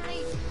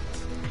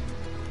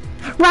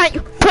 Right,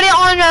 put it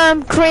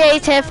on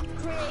creative.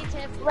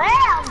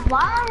 Where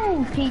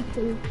one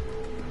people?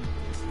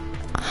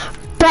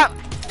 Bro,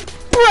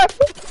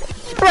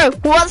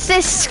 what's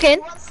this skin?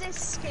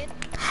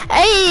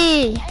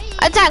 Hey,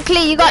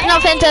 exactly, you got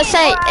nothing to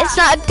say. It's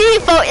not a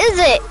default, is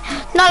it?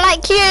 Not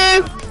like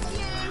you.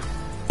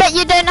 Bet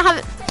you don't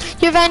have,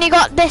 you've only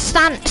got this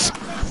stance.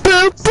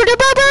 Boo, boo, boo,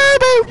 boo,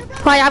 boo.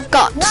 Right, I've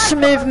got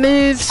smooth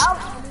moves.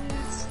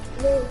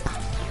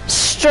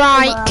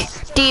 Strike,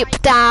 deep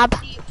dab,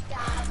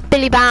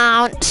 Billy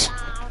bounce,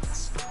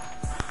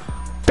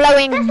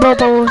 blowing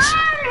bubbles.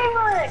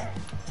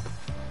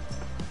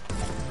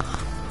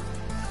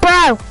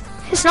 Bro,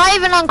 it's not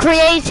even on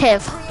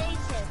creative.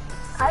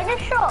 Kinda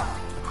shook.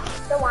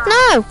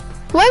 No,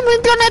 when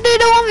we're gonna do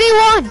the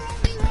 1v1?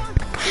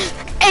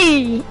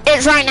 Hey,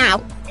 it's right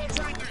now.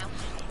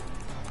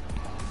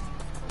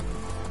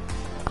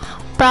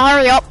 Bro,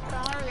 hurry up.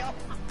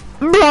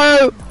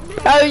 Bro,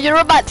 oh, you're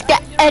about to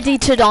get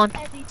edited on.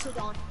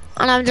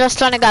 And I'm just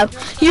trying to go,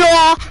 you're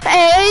a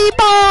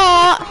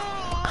bot.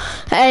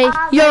 Hey,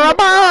 you're a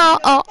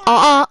bot.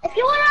 If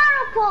you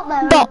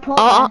wanna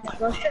report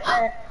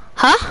me,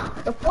 Huh?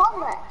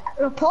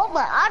 Report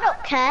me, I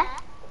don't care.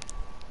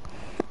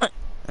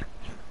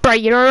 Bro,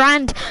 you're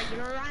around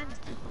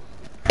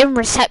in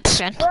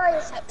reception.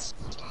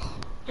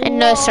 In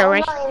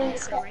nursery.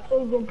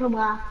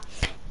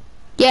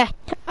 Yeah,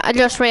 I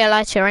just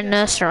realised you're in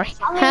nursery.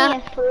 I'm in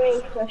year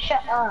 3, so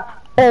shut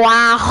up. Oh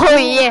wow,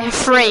 year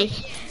 3.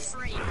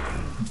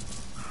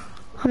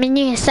 I'm in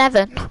year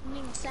 7.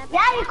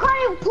 Yeah, you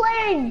can't even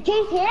play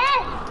GTA.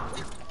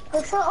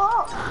 So shut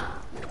up.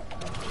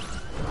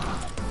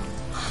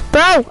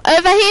 Bro,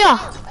 over here.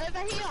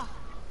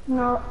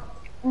 No,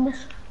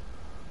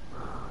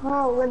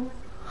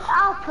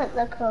 I'll put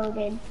the code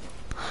in.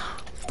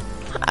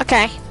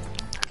 Okay.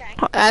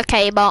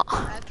 Okay, bot.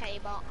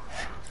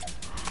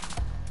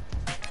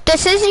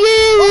 This is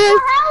you. What the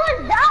hell is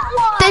that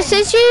one? This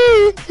is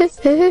you. What the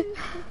hell?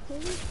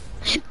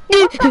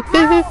 This is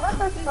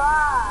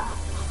bad.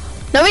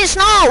 No, it's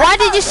not. Why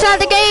did you start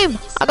the game?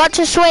 I got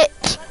to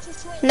switch.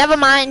 Never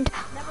mind.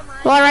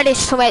 We already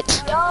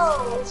switched.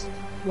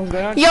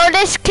 Yo,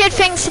 this kid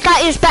thinks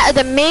that is better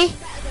than me.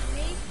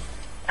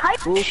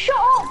 Can you shut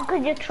up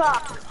because you're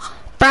trapped?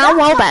 Brown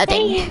wall better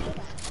than you.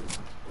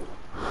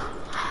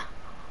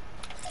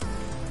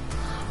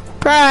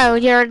 Bro,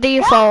 you're a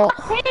default.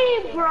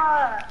 Hey,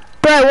 bro.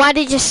 Bro, why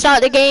did you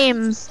start the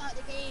game?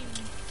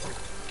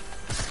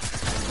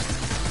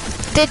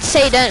 Did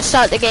say don't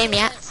start the game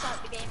yet.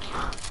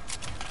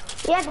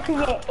 Yeah, because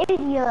you're an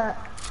idiot.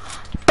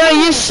 Bro,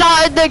 you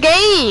started the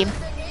game.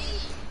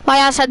 Why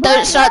I said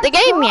don't start the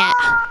game yet.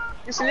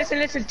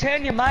 Listen,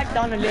 turn your mic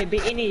down a little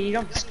bit, innit? You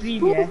don't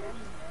scream, yeah?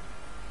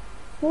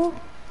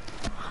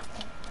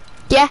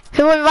 Yeah,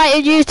 who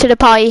invited you to the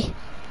party?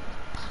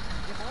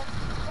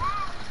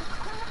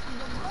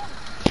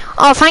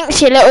 Oh,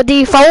 thanks, you little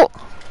default.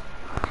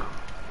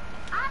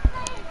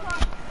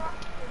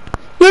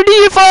 You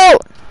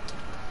default.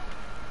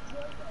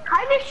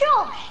 Kinda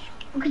shush.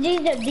 Because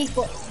he's a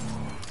default.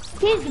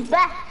 He's the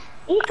best.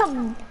 He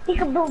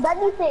can build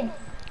anything.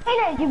 Hey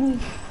there, Jimmy.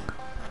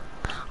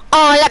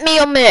 Oh, let me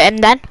unmute him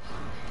then.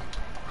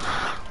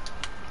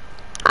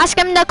 Ask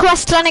him the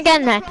question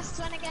again then.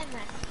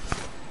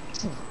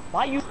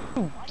 Why you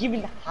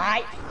giving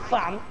high,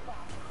 fam?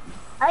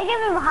 I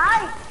give him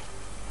high.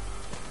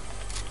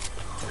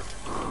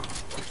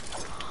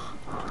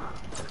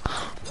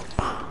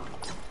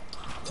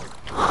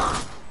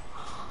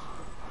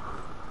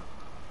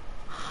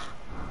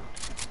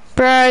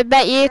 Bro, I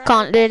bet you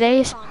can't do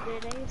these.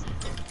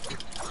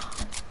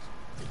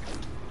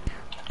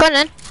 Go on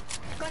then.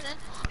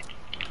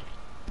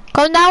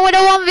 Come down with a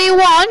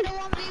 1v1.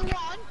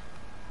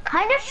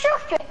 Kinda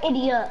shush, you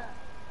idiot.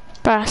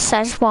 Bro,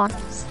 says 1.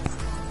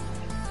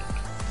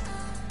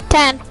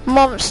 10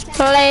 months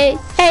later.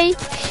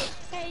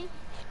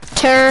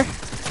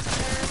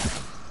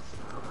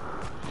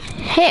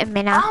 Hit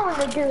me I now.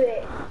 wanna do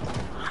it.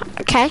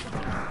 Okay.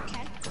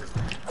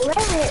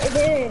 Let it,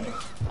 dude.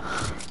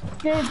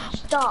 Dude,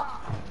 stop.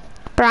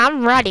 Bro,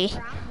 I'm ready.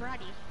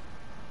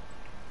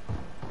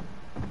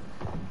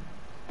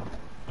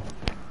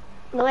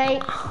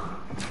 Wait.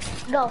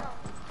 Go.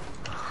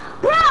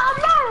 Bro, I'm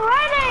not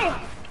ready.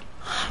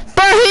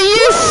 Bro, Bro,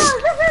 this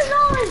is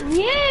always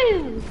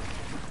you.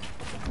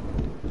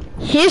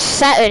 you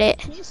settled it.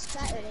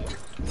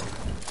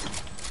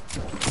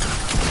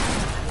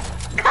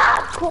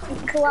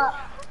 Club.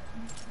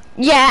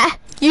 Yeah,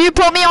 you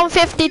put me on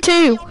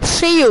 52.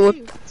 Sealed.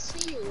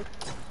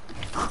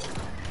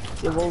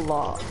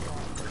 Wallah.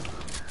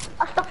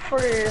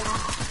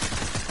 Astaghfirullah.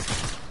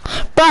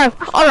 Bro,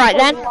 alright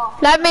then.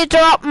 Let me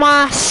drop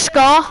my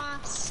score.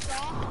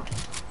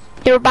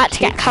 You're about to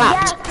get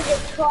clapped.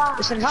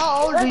 Listen,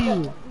 how old are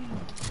you?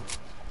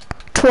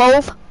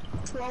 12.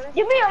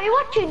 Jimmy, are you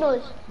watching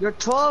us? You're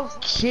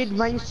 12, kid,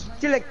 man. You're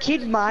still a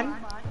kid, man.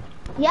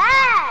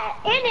 Yeah,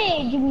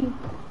 innit, Jimmy.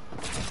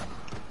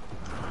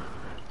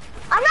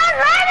 I'm not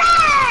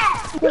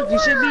ready!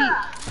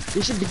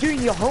 You should be doing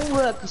your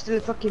homework. You're still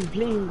fucking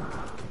playing.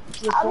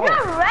 I'm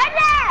not ready!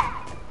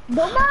 Come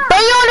on. But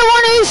you're the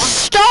one who's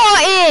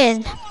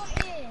starting.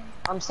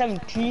 I'm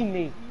 17,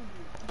 mate.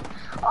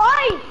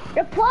 Oi!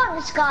 Report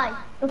this guy.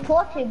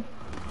 Report him.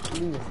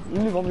 You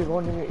want me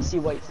running to see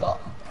what he's got.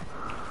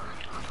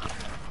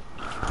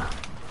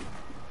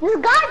 This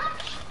guy.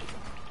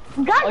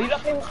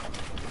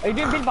 Are you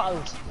doing big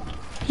battles?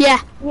 Yeah.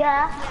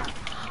 Yeah.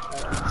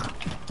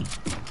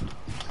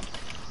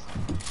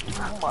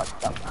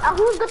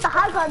 Who's got the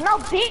high gun? No,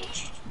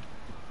 bitch.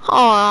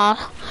 Oh,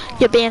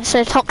 you're being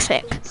so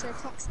toxic.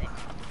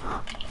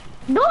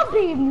 Don't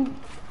be me.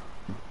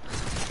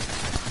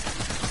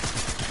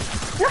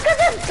 Look at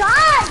this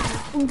guy.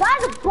 This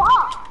guy's a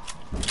bot.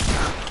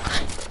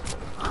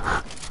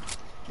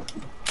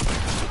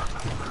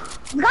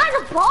 This guy's a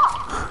bot.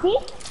 See?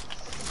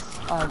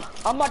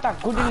 I'm not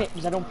that good in it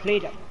because I don't play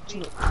that.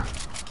 You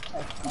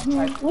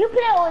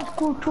play old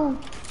school too.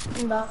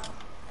 No.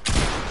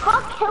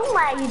 Can't kill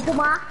me, you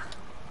dumbass.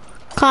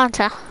 Can't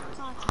I?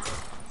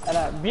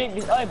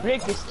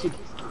 Break this kid.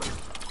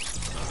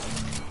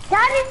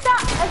 Daddy,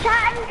 stop. I'm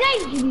trying to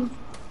engage you.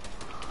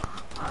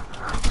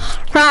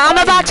 Right, I'm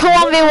about to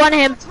 1v1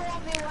 him.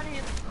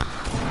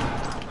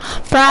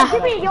 Bruh.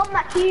 Jimmy, you're on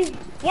my team.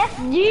 Yes,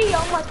 G, you're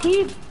on my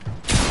team.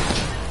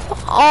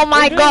 Oh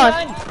my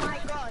god.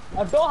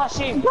 Go,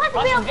 Hashim. Plus,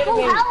 we have get full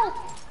away. health.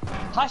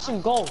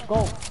 Hashim, go.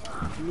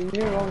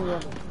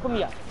 Come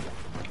here.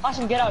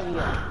 Hashim, get out of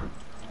here.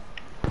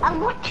 I'm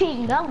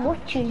watching. Don't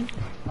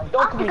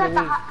come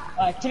here.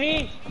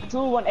 3, 2,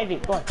 1,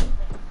 edit. Go on.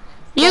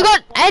 You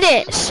got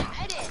edits.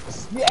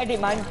 You edit,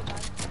 man.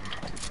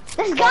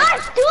 This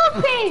guy's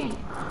stupid.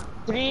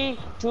 3,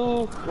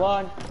 2,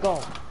 1,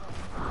 go.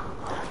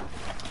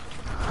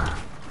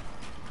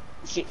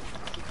 Shit.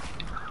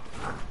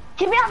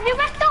 Jimmy, have you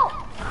messed up?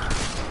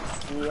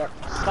 Yeah,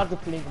 start the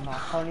playing my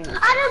phone.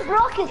 I just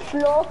broke his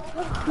floor.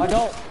 I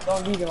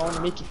don't even want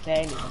to make it fair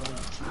anymore.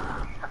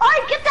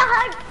 Oh, get the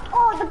height.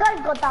 Oh, the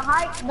guy's got the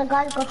height. The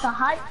guy's got the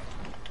height.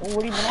 Oh,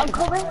 what do you mean? I'm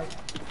coming.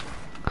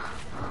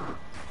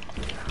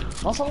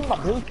 What's wrong with my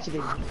build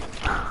today?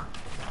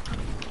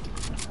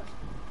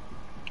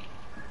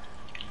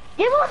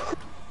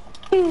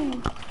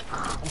 I'm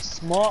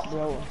smart,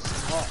 bro. I'm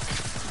smart.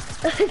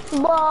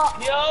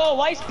 smart. Yo,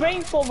 why is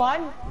praying for,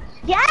 man?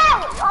 Yeah,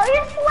 are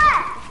you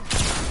sweat?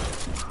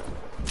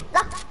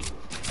 Look,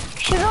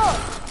 shut up.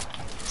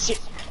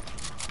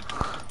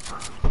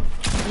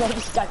 Yo,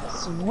 this guy can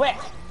sweat.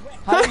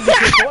 How did you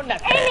keep on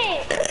that?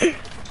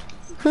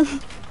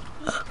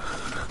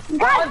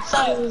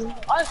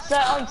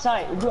 On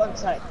site. We do on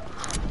site.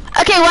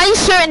 Okay, why are you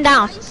shooting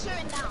down?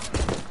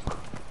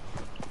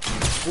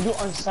 We do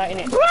on site,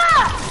 innit?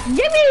 Bruh!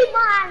 Jimmy,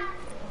 man!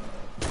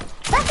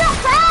 That's not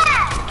fair!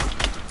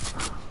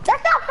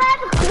 That's not fair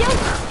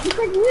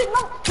because you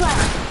not fair.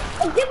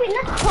 Hey, Jimmy,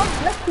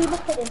 let's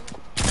look at him.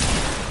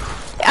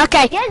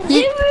 Okay, Yeah,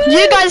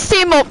 you guys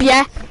team up,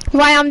 yeah?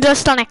 Why I'm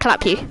just gonna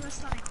clap you.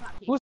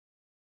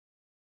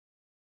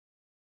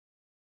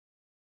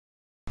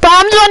 But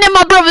I'm joining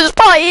my brother's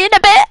party in a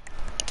bit.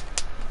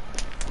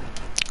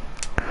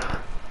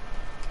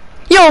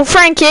 Yo,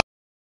 Frankie.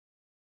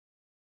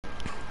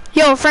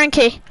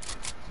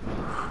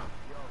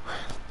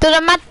 Do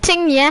the mad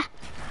thing, yeah?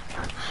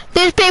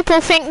 These people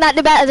think that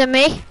they're better than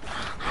me.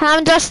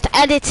 I'm just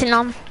editing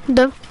on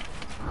them.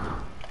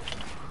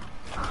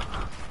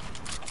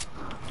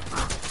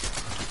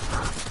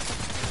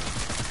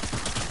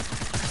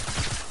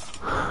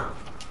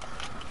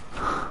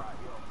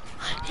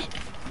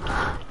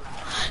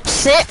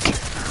 Sick.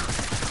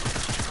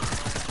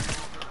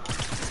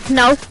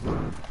 No.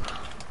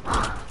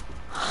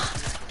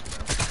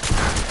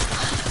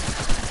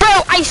 Bro,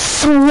 I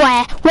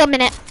swear. 1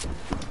 minute.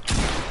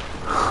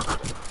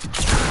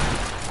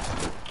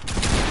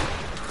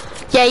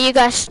 Yeah, you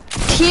guys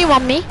team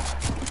on me.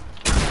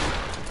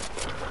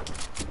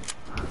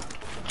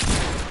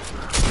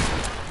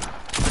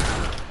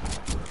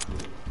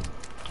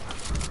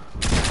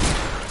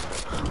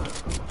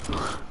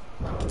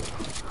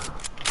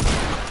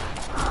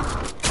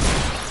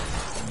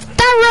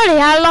 Really,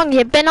 how long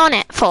you been on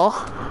it for?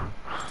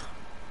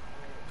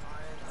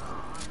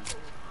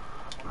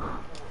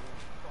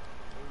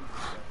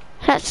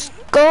 Let's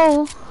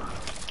go.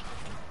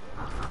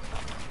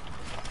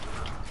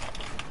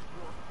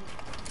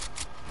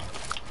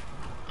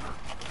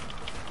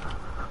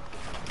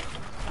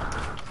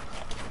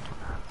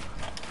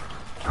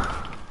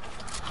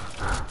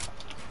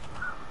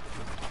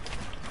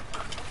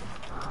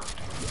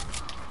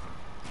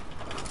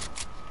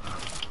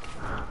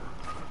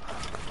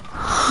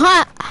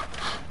 Ha!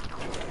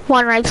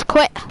 One race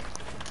quit.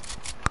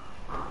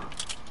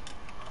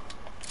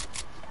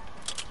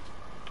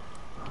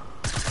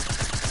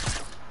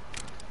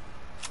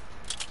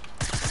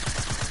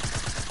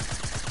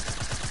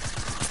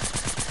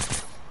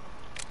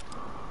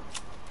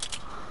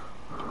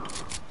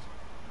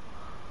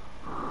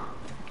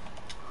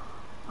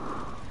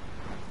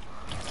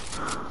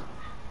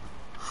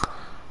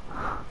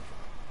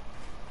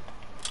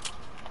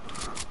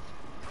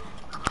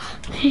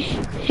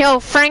 Yo,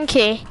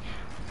 Frankie.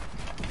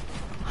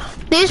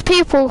 These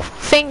people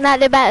think that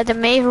they're better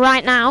than me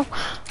right now,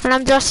 and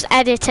I'm just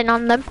editing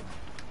on them.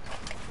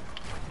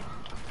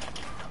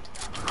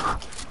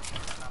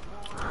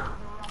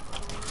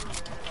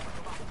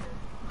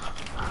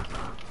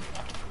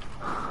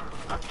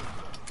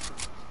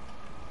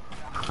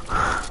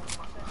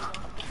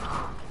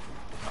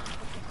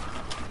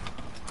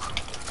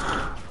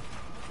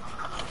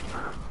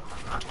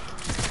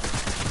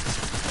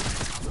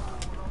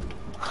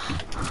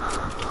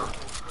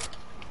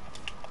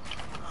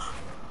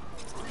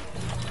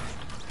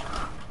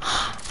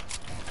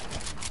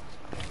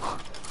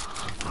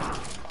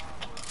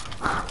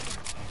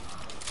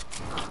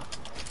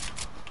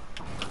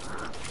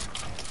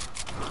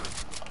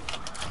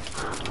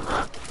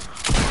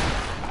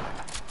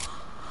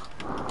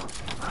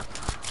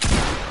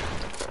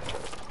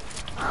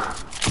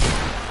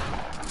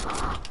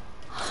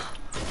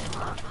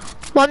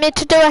 Want me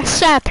to do a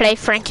share play,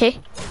 Frankie?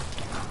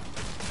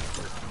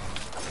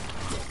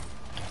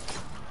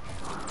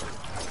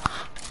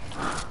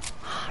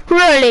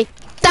 Really?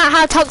 That's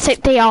how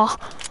toxic they are.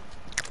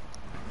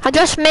 I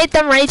just made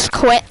them rage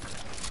quit.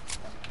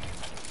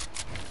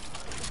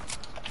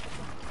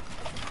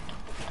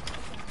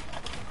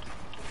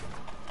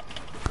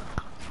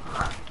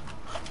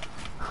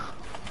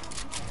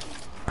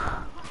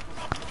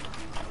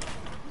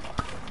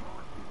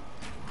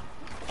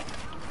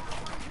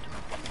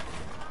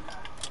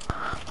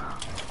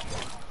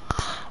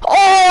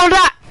 Oh,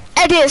 that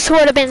edits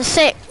would have been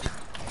sick.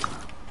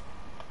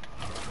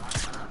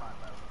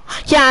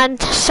 Yeah,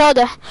 and saw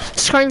the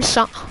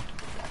screenshot.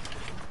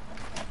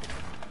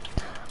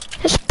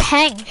 It's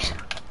peng.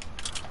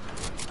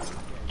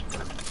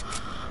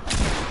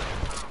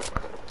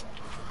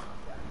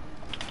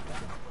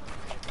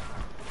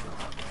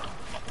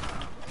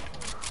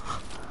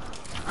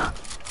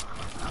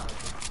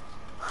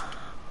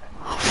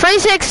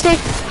 .360.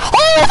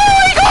 Oh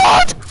my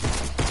god!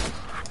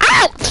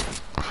 Out!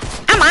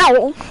 I'm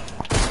out.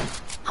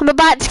 I'm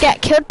about to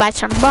get killed by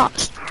some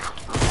bots.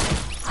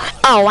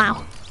 Oh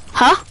wow.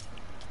 Huh?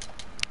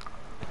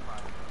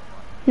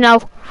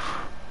 No.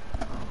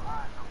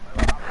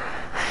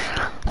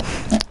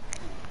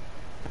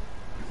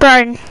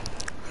 Burn.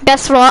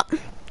 Guess what?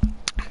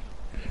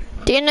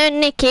 Do you know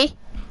Nikki?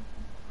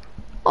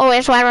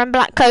 Always wearing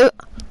black coat.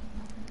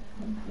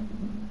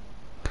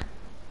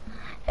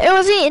 It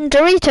was eating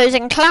Doritos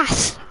in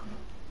class.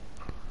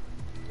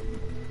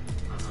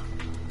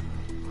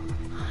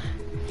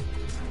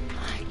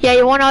 Yeah,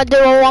 you wanna do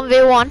a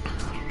 1v1?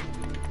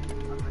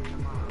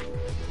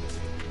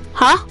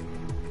 Huh?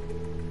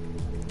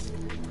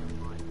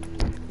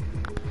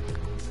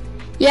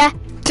 Yeah,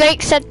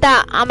 Drake said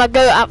that I'm a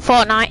goat at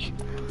Fortnite.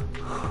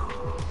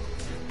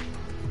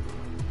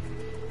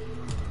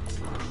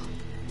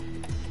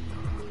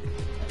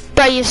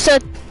 Bro, you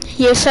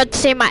should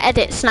see my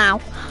edits now.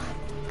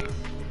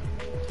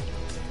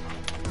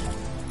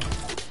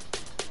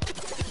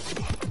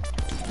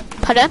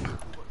 Pardon?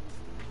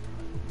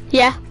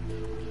 Yeah.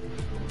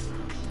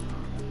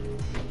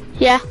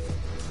 Yeah.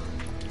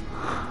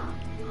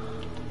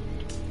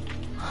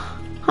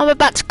 I'm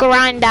about to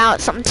grind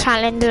out some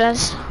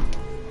challenges.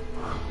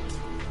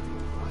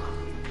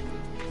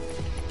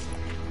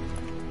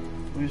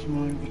 Where's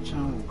my other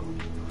towel gone?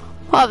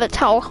 What other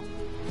towel? The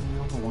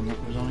other one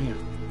that was on here.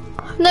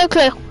 No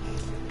clue. I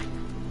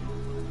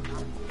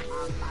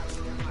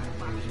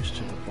just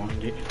had to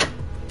find it.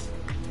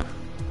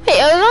 Wait,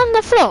 it was on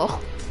the floor.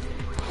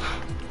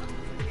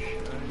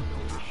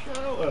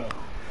 Shelter.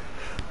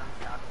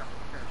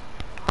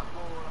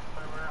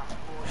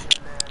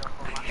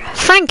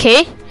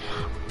 Frankie?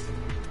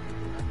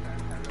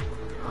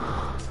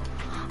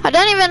 I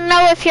don't even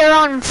know if you're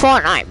on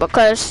Fortnite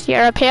because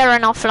you're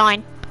appearing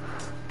offline.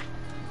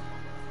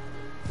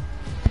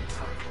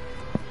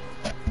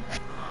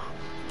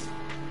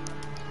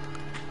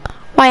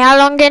 Wait, how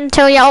long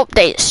until your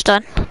update's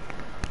done?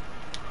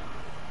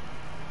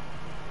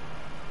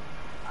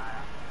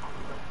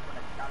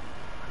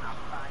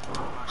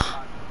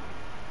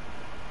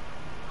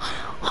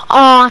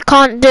 Oh, I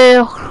can't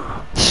do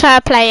share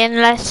play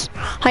unless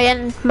I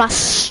end my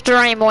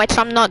stream, which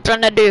I'm not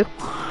gonna do.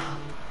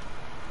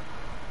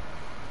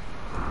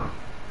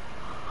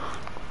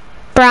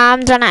 But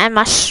I'm gonna end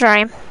my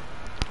stream,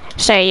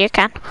 so you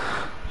can.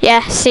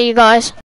 Yeah, see you guys.